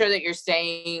 and make sure that you're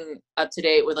staying up to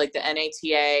date with like the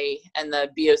NATA and the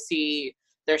BOC,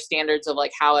 their standards of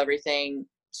like how everything.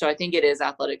 So I think it is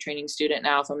athletic training student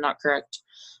now, if I'm not correct,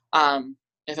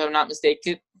 if I'm not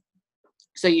mistaken.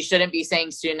 So you shouldn't be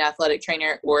saying student athletic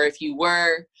trainer, or if you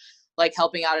were like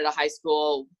helping out at a high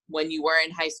school, when you were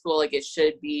in high school, like it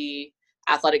should be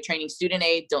athletic training student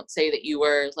aide. Don't say that you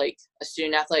were like a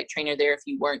student athletic trainer there if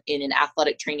you weren't in an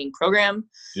athletic training program.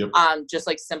 Yep. Just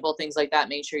like simple things like that.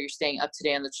 Make sure you're staying up to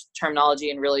date on the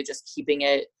terminology and really just keeping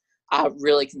it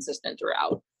really consistent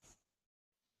throughout.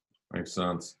 Makes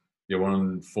sense. Yeah,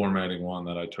 one formatting one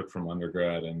that I took from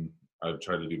undergrad and I've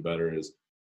tried to do better is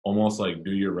almost like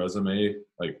do your resume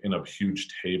like in a huge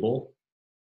table,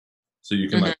 so you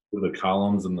can like do the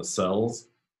columns and the cells,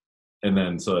 and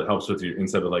then so it helps with you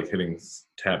instead of like hitting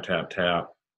tap tap tap,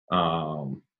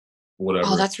 whatever.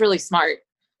 Oh, that's really smart.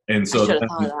 And so I should have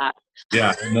thought of that.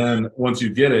 Yeah, and then once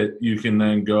you get it, you can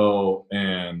then go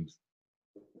and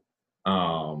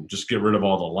just get rid of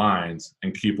all the lines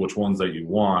and keep which ones that you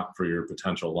want for your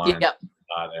potential lines. Yep.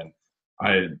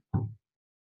 And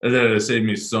it saved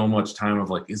me so much time of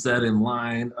like, is that in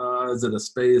line? Is it a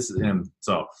space? And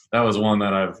so that was one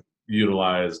that I've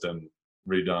utilized and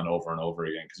redone over and over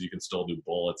again, because you can still do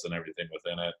bullets and everything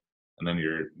within it. And then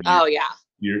your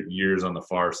years on the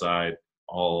far side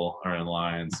all are in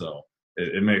line. So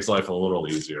it makes life a little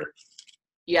easier.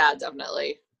 Yeah,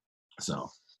 definitely. So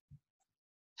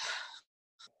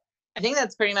I think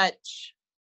that's pretty much,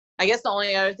 I guess the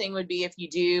only other thing would be if you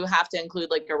do have to include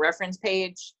like a reference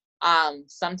page.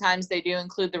 Sometimes they do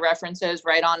include the references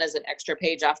right on as an extra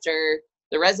page after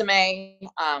the resume.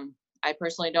 I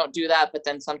personally don't do that, but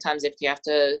then sometimes if you have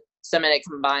to submit it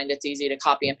combined, it's easy to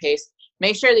copy and paste.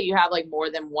 Make sure that you have like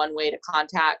more than one way to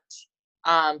contact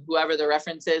whoever the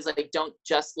reference is. Like don't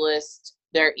just list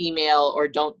their email or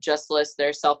don't just list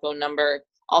their cell phone number.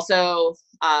 Also,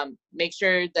 make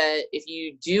sure that if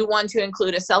you do want to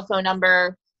include a cell phone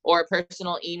number or a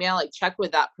personal email, like check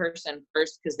with that person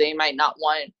first, because they might not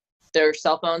want their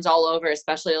cell phones all over,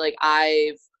 especially like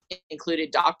I've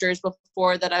included doctors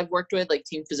before that I've worked with, like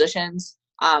team physicians.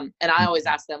 And I always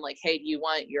ask them like, hey, do you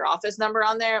want your office number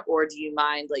on there, or do you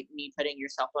mind like me putting your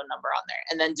cell phone number on there?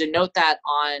 And then denote that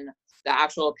on the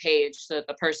actual page so that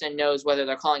the person knows whether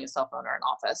they're calling a cell phone or an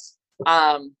office.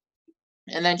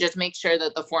 And then just make sure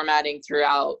that the formatting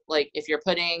throughout, like if you're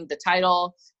putting the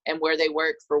title and where they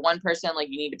work for one person, like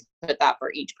you need to put that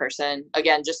for each person.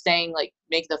 Again, just saying like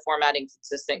make the formatting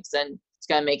consistent, because then it's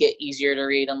going to make it easier to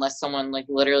read, unless someone like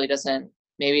literally doesn't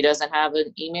have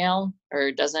an email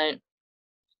or doesn't,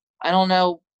 I don't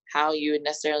know how you would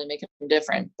necessarily make them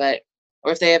different, but,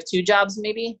 or if they have 2 jobs,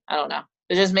 maybe, I don't know.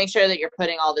 But just make sure that you're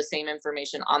putting all the same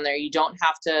information on there. You don't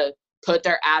have to put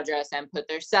their address and put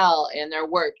their cell and their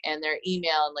work and their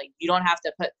email. And like, you don't have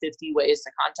to put 50 ways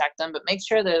to contact them, but make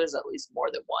sure there's at least more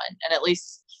than one, and at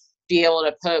least be able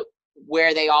to put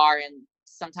where they are. And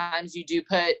sometimes you do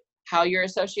put how you're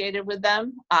associated with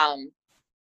them.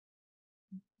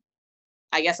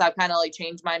 I guess I've kind of like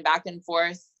changed mine back and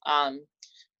forth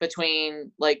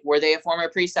between like, were they a former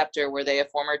preceptor? Were they a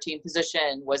former team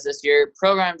physician? Was this your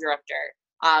program director?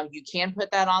 You can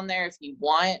put that on there if you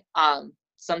want.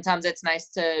 Sometimes it's nice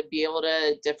to be able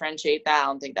to differentiate that. I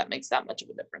don't think that makes that much of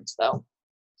a difference though.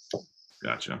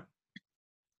 Gotcha.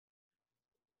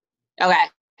 Okay.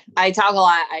 I talk a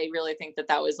lot. I really think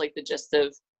that was like the gist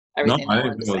of everything I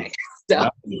wanted to say.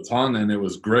 That was a ton, and it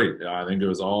was great. I think it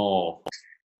was all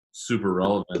super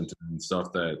relevant and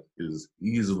stuff that is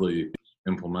easily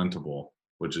implementable,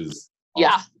 which is awesome.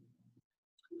 Yeah.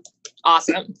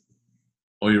 Awesome.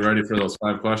 Well, you ready for those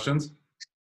 5 questions?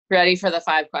 Ready for the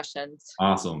 5 questions.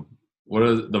 Awesome.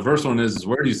 The first one is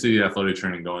where do you see athletic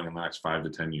training going in the next 5 to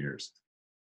 10 years?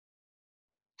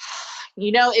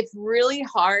 You know, it's really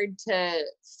hard to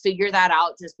figure that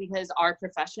out just because our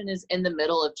profession is in the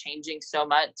middle of changing so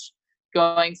much,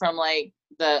 going from like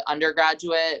the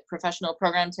undergraduate professional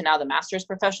program to now the master's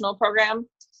professional program.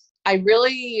 I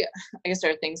guess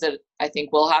there are things that I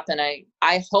think will happen.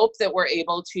 I hope that we're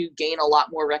able to gain a lot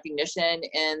more recognition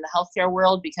in the healthcare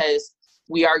world, because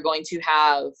we are going to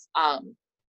have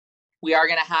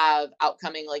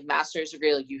outcoming like master's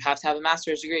degree. Like, you have to have a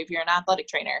master's degree if you're an athletic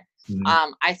trainer.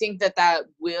 Mm-hmm. I think that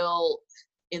will,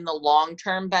 in the long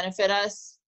term, benefit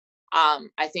us.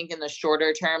 I think in the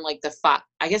shorter term, like the 5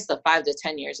 to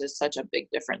 10 years is such a big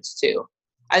difference too.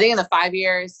 I think in the 5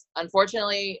 years,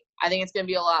 unfortunately, I think it's going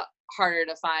to be a lot harder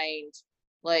to find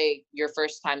like your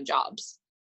first time jobs.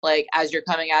 Like, as you're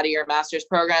coming out of your master's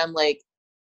program, like,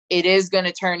 it is going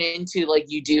to turn into like,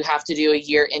 you do have to do a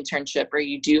year internship, or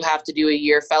you do have to do a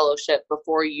year fellowship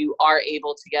before you are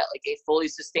able to get like a fully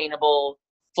sustainable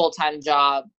full-time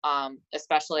job.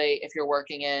 Especially if you're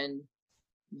working in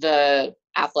the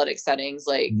athletic settings,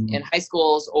 like in high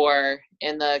schools or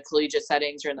in the collegiate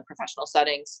settings or in the professional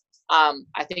settings.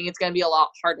 I think it's going to be a lot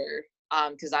harder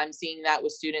because I'm seeing that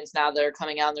with students now that are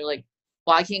coming out and they're like,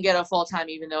 well, I can't get a full-time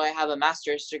even though I have a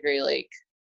master's degree. Like,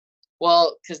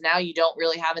 well, because now you don't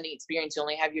really have any experience. You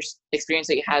only have your experience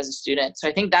that you had as a student. So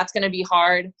I think that's going to be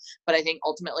hard, but I think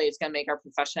ultimately it's going to make our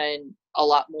profession a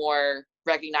lot more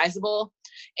recognizable.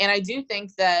 And I do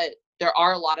think that there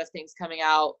are a lot of things coming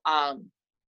out,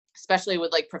 especially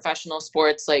with like professional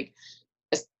sports, like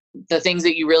the things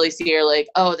that you really see are like,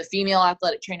 oh, the female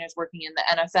athletic trainers working in the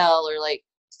NFL or like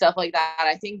stuff like that.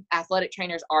 I think athletic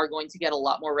trainers are going to get a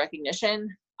lot more recognition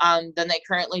than they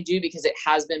currently do, because it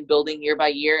has been building year by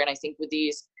year. And I think with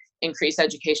these increased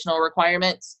educational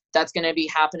requirements, that's going to be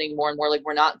happening more and more. Like,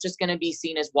 we're not just going to be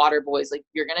seen as water boys. Like,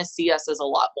 you're going to see us as a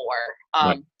lot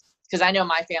more. Because I know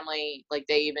my family, like,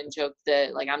 they even joke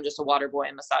that like, I'm just a water boy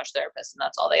and massage therapist, and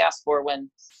that's all they ask for when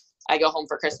I go home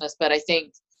for Christmas. But I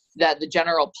think that the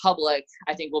general public,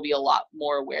 I think, will be a lot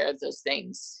more aware of those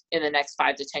things in the next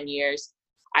 5 to 10 years.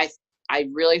 I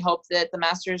really hope that the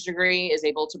master's degree is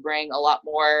able to bring a lot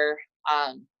more,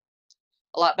 a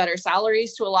lot better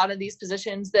salaries to a lot of these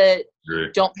positions that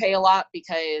don't pay a lot,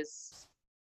 because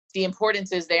the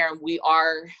importance is there, and we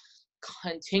are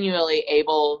continually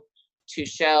able to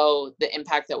show the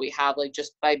impact that we have, like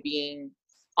just by being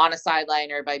on a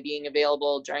sideline or by being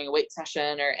available during a weight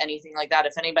session or anything like that.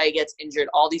 If anybody gets injured,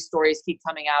 all these stories keep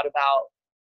coming out about,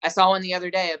 I saw one the other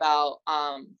day about,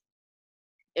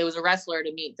 it was a wrestler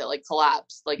to meet that like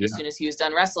collapsed as soon as he was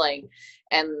done wrestling.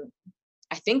 And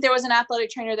I think there was an athletic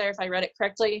trainer there, if I read it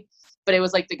correctly, but it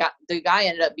was like the guy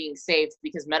ended up being saved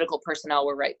because medical personnel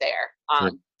were right there.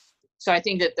 So I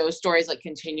think that those stories like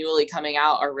continually coming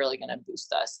out are really going to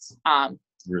boost us.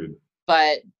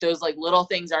 But those like little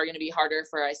things are going to be harder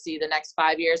for, I see, the next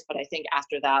 5 years. But I think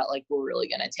after that, like, we're really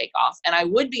going to take off. And I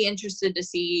would be interested to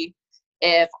see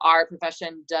if our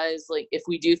profession does, like, if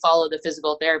we do follow the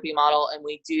physical therapy model and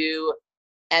we do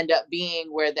end up being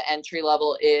where the entry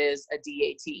level is a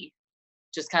DAT,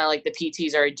 just kind of like the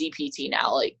PTs are a DPT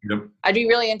now. Like, I'd be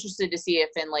really interested to see if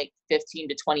in like 15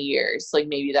 to 20 years, like,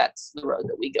 maybe that's the road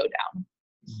that we go down.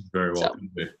 Very well.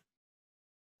 So.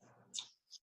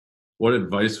 What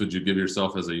advice would you give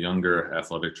yourself as a younger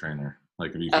athletic trainer?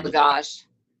 Like, if you oh gosh,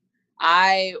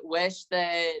 I wish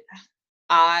that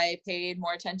I paid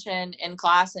more attention in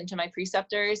class and to my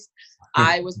preceptors.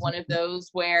 I was one of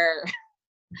those where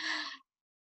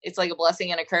it's like a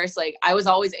blessing and a curse. Like, I was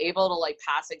always able to like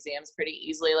pass exams pretty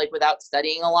easily, like without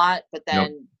studying a lot. But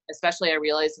then especially I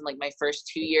realized in like my first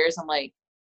 2 years, I'm like,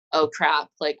 oh crap,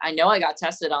 like I know I got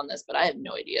tested on this, but I have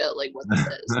no idea like what this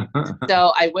is.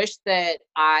 So I wish that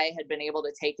I had been able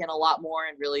to take in a lot more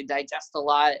and really digest a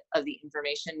lot of the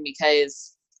information,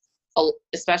 because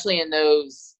especially in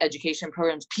those education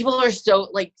programs, people are so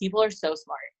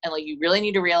smart, and like you really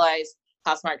need to realize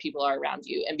how smart people are around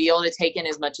you and be able to take in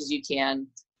as much as you can.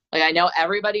 Like I know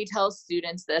everybody tells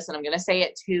students this, and I'm going to say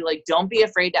it too, like don't be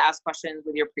afraid to ask questions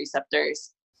with your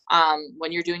preceptors.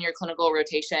 When you're doing your clinical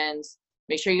rotations,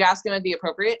 make sure you ask them at the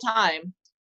appropriate time.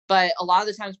 But a lot of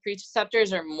the times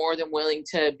preceptors are more than willing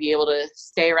to be able to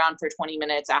stay around for 20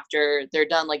 minutes after they're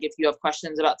done. Like if you have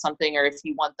questions about something, or if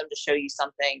you want them to show you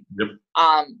something,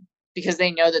 because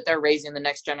they know that they're raising the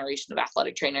next generation of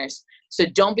athletic trainers. So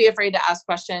don't be afraid to ask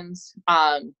questions,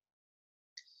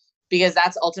 because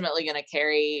that's ultimately going to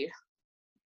carry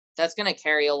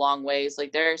a long ways.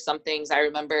 Like there are some things I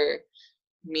remember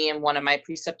me and one of my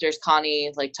preceptors,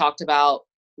 Connie, like talked about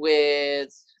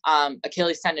with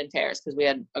Achilles tendon tears, because we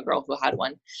had a girl who had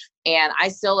one, and I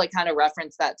still like kind of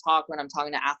reference that talk when I'm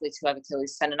talking to athletes who have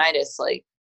Achilles tendonitis, like,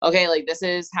 okay, like this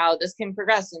is how this can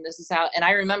progress, and this is how, and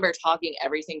I remember talking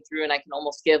everything through, and I can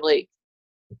almost give like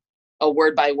a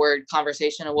word by word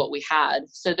conversation of what we had.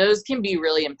 So those can be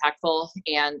really impactful,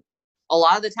 and a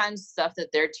lot of the times stuff that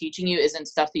they're teaching you isn't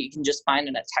stuff that you can just find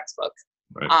in a textbook.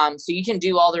 Right. So you can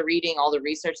do all the reading, all the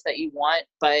research that you want,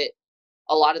 but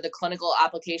a lot of the clinical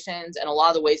applications and a lot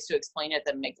of the ways to explain it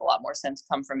that make a lot more sense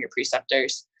come from your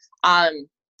preceptors. And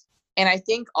I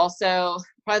think also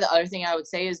probably the other thing I would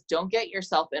say is don't get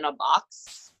yourself in a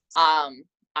box.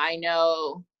 I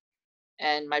know,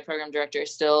 and my program director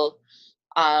still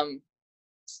kind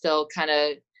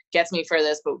of gets me for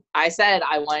this, but I said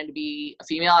I wanted to be a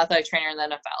female athletic trainer in the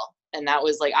NFL. And that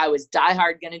was like, I was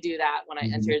diehard going to do that when I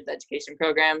entered the education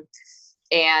program.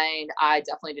 And I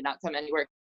definitely did not come anywhere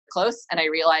close. And I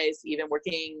realized even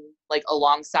working like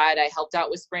alongside, I helped out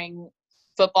with spring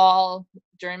football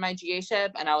during my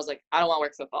GA-ship, and I was like, I don't want to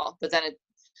work football. But then it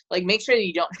like, make sure that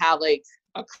you don't have like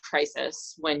a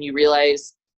crisis when you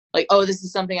realize like, oh, this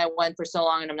is something I wanted for so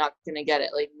long and I'm not going to get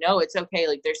it. Like, no, it's okay.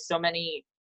 Like there's so many,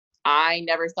 I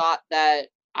never thought that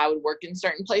I would work in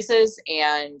certain places,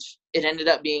 and it ended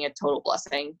up being a total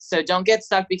blessing. So don't get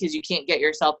stuck because you can't get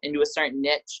yourself into a certain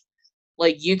niche.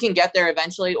 Like you can get there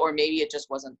eventually, or maybe it just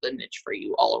wasn't the niche for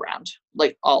you all around,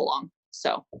 like all along.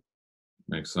 So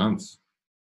makes sense.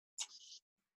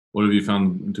 What have you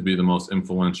found to be the most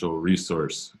influential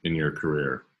resource in your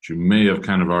career? Which you may have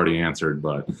kind of already answered,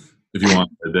 but if you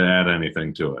wanted to add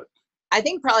anything to it. I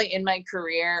think probably in my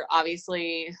career,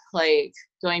 obviously, like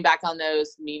going back on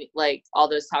those, like all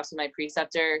those talks with my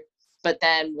preceptor. But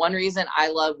then one reason I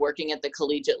love working at the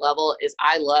collegiate level is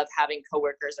I love having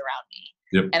coworkers around me.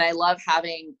 Yep. And I love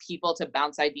having people to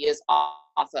bounce ideas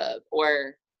off of,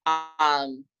 or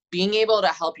being able to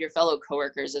help your fellow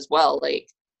coworkers as well. Like,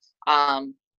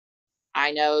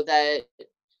 I know that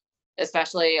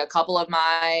especially a couple of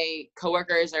my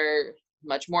coworkers are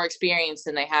much more experienced,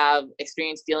 and they have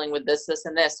experience dealing with this,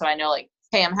 and this. So I know like,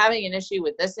 hey, I'm having an issue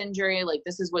with this injury. Like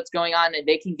this is what's going on. And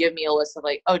they can give me a list of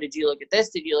like, oh, did you look at this?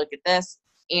 Did you look at this?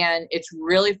 And it's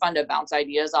really fun to bounce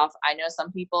ideas off. I know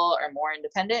some people are more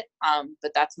independent,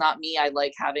 but that's not me. I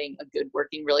like having a good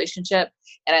working relationship.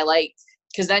 And I like,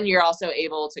 because then you're also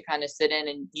able to kind of sit in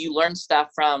and you learn stuff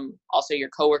from also your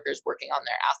coworkers working on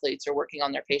their athletes or working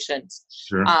on their patients.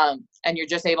 Sure. And you're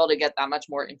just able to get that much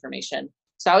more information.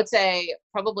 So I would say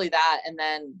probably that. And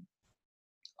then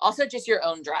also just your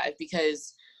own drive,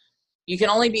 because you can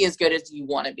only be as good as you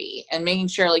want to be, and making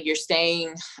sure like you're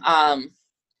staying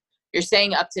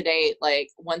up to date. Like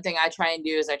one thing I try and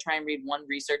do is I try and read one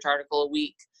research article a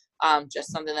week,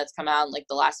 just something that's come out in like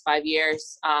the last 5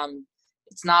 years.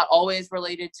 It's not always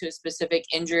related to a specific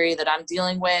injury that I'm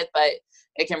dealing with, but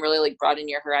it can really like broaden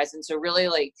your horizon. So really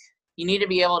like you need to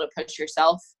be able to push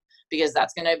yourself, because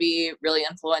that's going to be really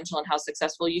influential in how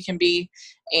successful you can be.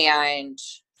 And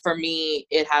for me,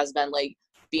 it has been like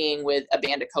being with a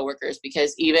band of coworkers,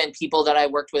 because even people that I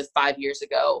worked with 5 years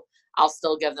ago, I'll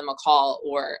still give them a call,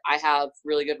 or I have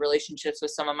really good relationships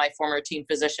with some of my former team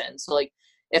physicians. So like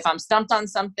if I'm stumped on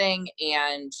something,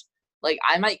 and like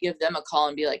I might give them a call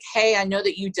and be like, hey, I know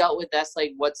that you dealt with this.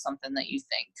 Like what's something that you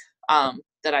think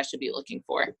that I should be looking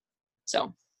for?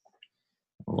 So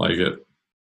I like it.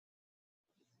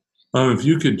 If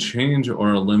you could change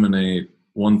or eliminate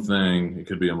one thing, it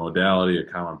could be a modality, a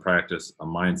common practice, a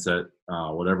mindset,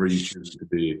 whatever you choose to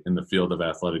be in the field of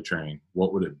athletic training,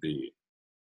 what would it be?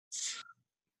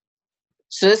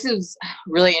 So this is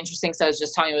really interesting. So I was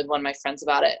just talking with one of my friends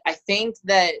about it. I think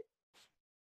that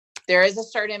there is a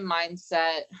certain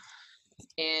mindset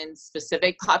in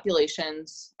specific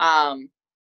populations.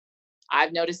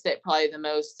 I've noticed it probably the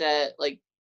most at like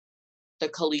the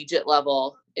collegiate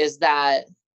level is that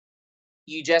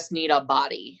you just need a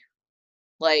body.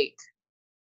 Like,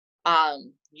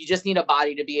 you just need a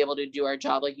body to be able to do our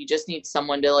job. Like, you just need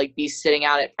someone to like be sitting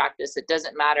out at practice. It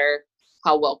doesn't matter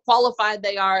how well qualified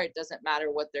they are. It doesn't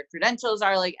matter what their credentials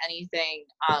are, like anything.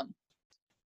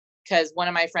 Because one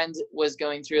of my friends was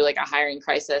going through like a hiring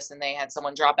crisis, and they had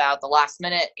someone drop out at the last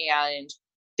minute, and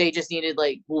they just needed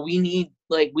like, well, we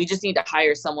just need to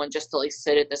hire someone just to like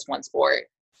sit at this one sport.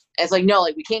 And it's like, no,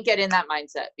 like we can't get in that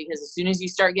mindset, because as soon as you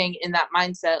start getting in that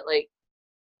mindset, like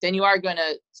then you are going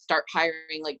to start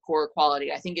hiring like poor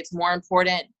quality. I think it's more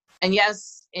important. And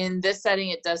yes, in this setting,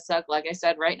 it does suck. Like I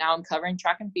said, right now I'm covering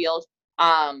track and field.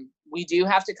 We do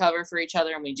have to cover for each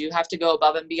other, and we do have to go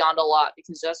above and beyond a lot,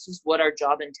 because that's just what our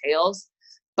job entails.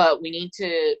 But we need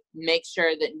to make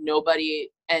sure that nobody,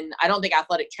 and I don't think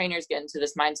athletic trainers get into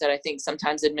this mindset. I think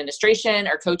sometimes administration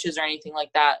or coaches or anything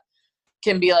like that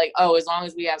can be like, oh, as long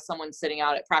as we have someone sitting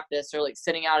out at practice or like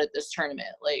sitting out at this tournament,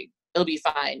 like it'll be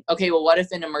fine. Okay, well, what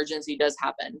if an emergency does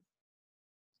happen?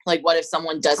 Like, what if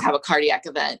someone does have a cardiac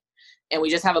event and we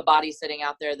just have a body sitting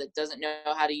out there that doesn't know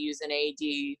how to use an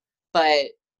AED, but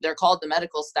they're called the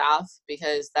medical staff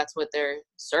because that's what they're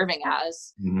serving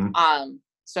as. Mm-hmm.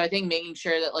 So I think making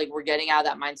sure that like we're getting out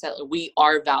of that mindset, like, we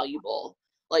are valuable.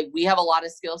 Like, we have a lot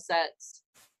of skill sets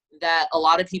that a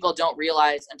lot of people don't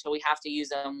realize until we have to use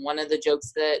them. One of the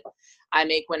jokes that I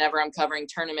make whenever I'm covering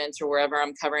tournaments or wherever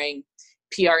I'm covering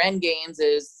PRN games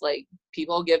is like,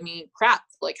 people give me crap,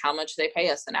 like how much they pay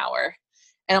us an hour.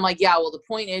 And I'm like, yeah, well, the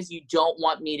point is you don't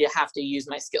want me to have to use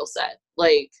my skill set.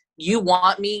 Like, you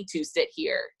want me to sit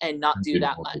here and not do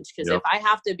that much. Because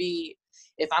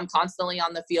if I'm constantly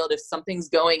on the field, if something's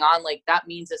going on, like that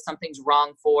means that something's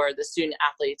wrong for the student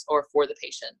athletes or for the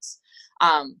patients.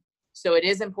 So it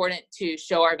is important to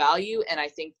show our value. And I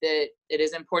think that it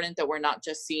is important that we're not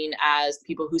just seen as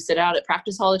people who sit out at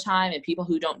practice all the time and people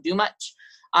who don't do much.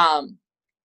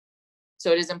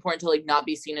 So it is important to like not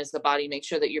be seen as the body, make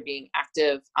sure that you're being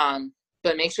active,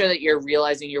 but make sure that you're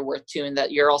realizing your worth too. And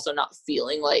that you're also not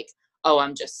feeling like, oh,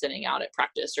 I'm just sitting out at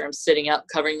practice, or I'm sitting out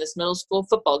covering this middle school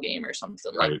football game or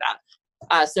something like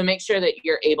that. So make sure that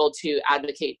you're able to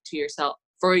advocate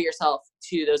for yourself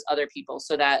to those other people,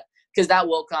 so that, because that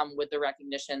will come with the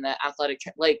recognition that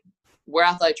we're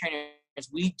athletic trainers,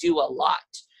 we do a lot.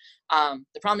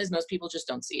 The problem is most people just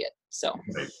don't see it. So.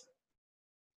 Right.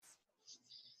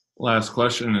 Last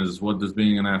question is, what does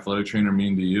being an athletic trainer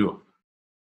mean to you?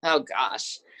 Oh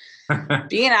gosh.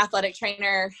 Being an athletic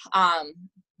trainer,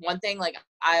 one thing, like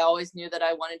I always knew that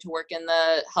I wanted to work in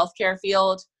the healthcare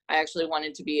field. I actually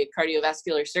wanted to be a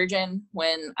cardiovascular surgeon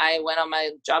when I went on my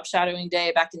job shadowing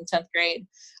day back in 10th grade.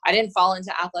 I didn't fall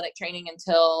into athletic training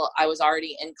until I was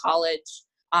already in college.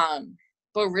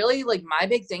 But really, like, my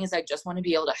big thing is I just want to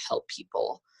be able to help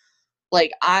people.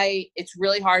 Like, it's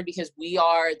really hard because we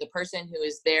are the person who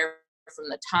is there from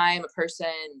the time a person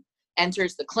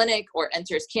enters the clinic or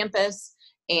enters campus,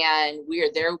 and we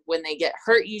are there when they get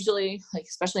hurt usually, like,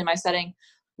 especially in my setting.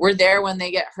 We're there when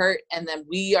they get hurt, and then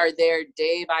we are there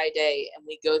day by day, and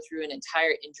we go through an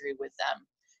entire injury with them.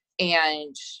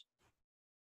 And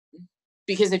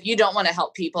because if you don't want to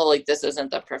help people, like, this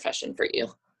isn't the profession for you.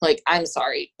 Like, I'm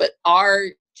sorry, but our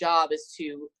job is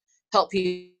to help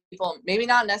people maybe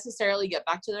not necessarily get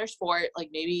back to their sport. Like,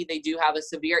 maybe they do have a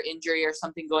severe injury or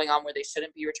something going on where they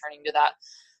shouldn't be returning to that.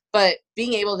 But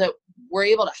we're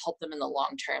able to help them in the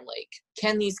long term. Like,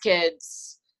 can these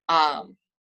kids,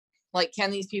 can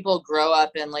these people grow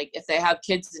up and, like, if they have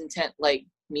kids intent, like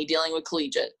me dealing with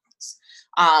collegiates,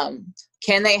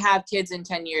 can they have kids in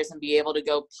 10 years and be able to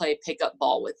go play pickup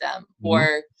ball with them? Mm-hmm.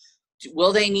 Or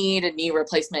will they need a knee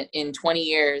replacement in 20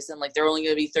 years and, like, they're only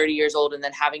going to be 30 years old and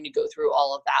then having to go through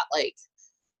all of that? Like,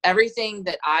 everything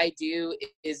that I do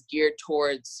is geared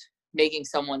towards making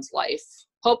someone's life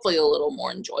hopefully a little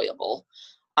more enjoyable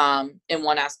in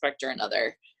one aspect or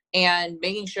another. And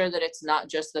making sure that it's not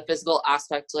just the physical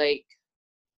aspect, like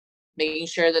making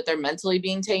sure that they're mentally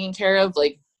being taken care of.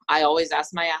 Like, I always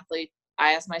ask my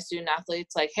student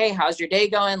athletes, like, hey, how's your day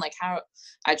going? Like, how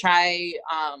I try,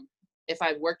 if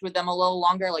I've worked with them a little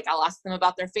longer, like, I'll ask them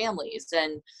about their families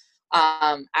and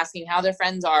asking how their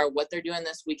friends are, what they're doing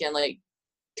this weekend. Like,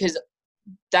 because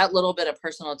that little bit of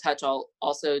personal touch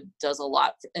also does a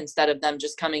lot, instead of them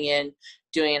just coming in,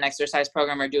 doing an exercise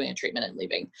program or doing a treatment and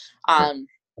leaving.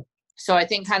 So I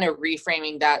think kind of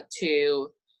reframing that too,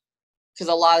 because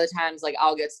a lot of the times, like,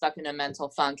 I'll get stuck in a mental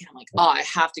funk and I'm like, oh, I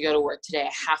have to go to work today.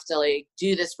 I have to, like,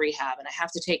 do this rehab and I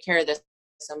have to take care of this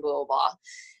and blah, blah, blah.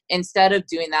 instead of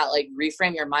doing that, like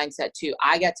reframe your mindset to,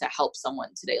 I get to help someone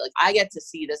today. Like I get to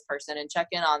see this person and check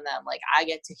in on them. Like I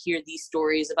get to hear these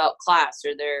stories about class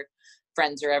or their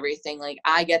friends or everything. Like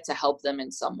I get to help them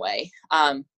in some way.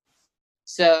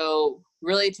 So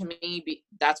really to me,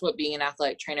 that's what being an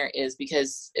athletic trainer is,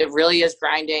 because it really is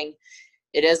grinding.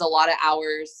 It is a lot of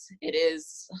hours. It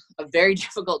is a very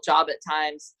difficult job at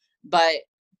times, but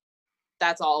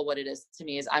that's all what it is to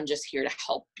me, is I'm just here to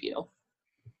help you.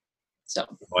 So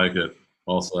like it.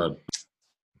 Well said.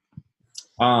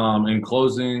 In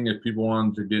closing, if people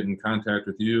wanted to get in contact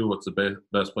with you, what's the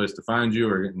best place to find you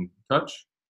or get in touch?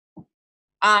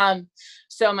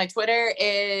 So my Twitter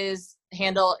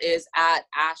handle is at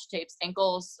Ash Tapes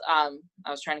Ankles. I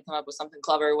was trying to come up with something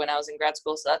clever when I was in grad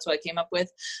school, so that's what I came up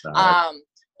with.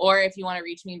 Or if you want to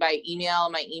reach me by email,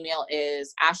 my email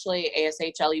is Ashley,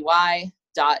 ASHLEY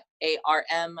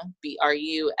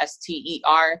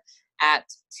 .ARMBRUSTER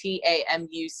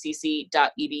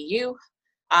 @TAMUCC.edu.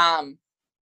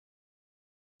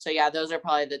 So yeah, those are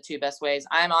probably the two best ways.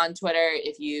 I'm on Twitter.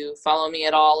 If you follow me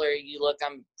at all or you look,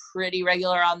 I'm pretty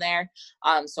regular on there.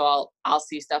 So I'll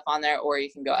see stuff on there, or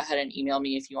you can go ahead and email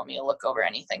me if you want me to look over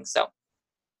anything. So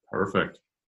perfect.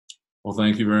 Well,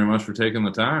 thank you very much for taking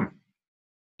the time.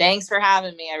 Thanks for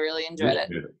having me. I really enjoyed it.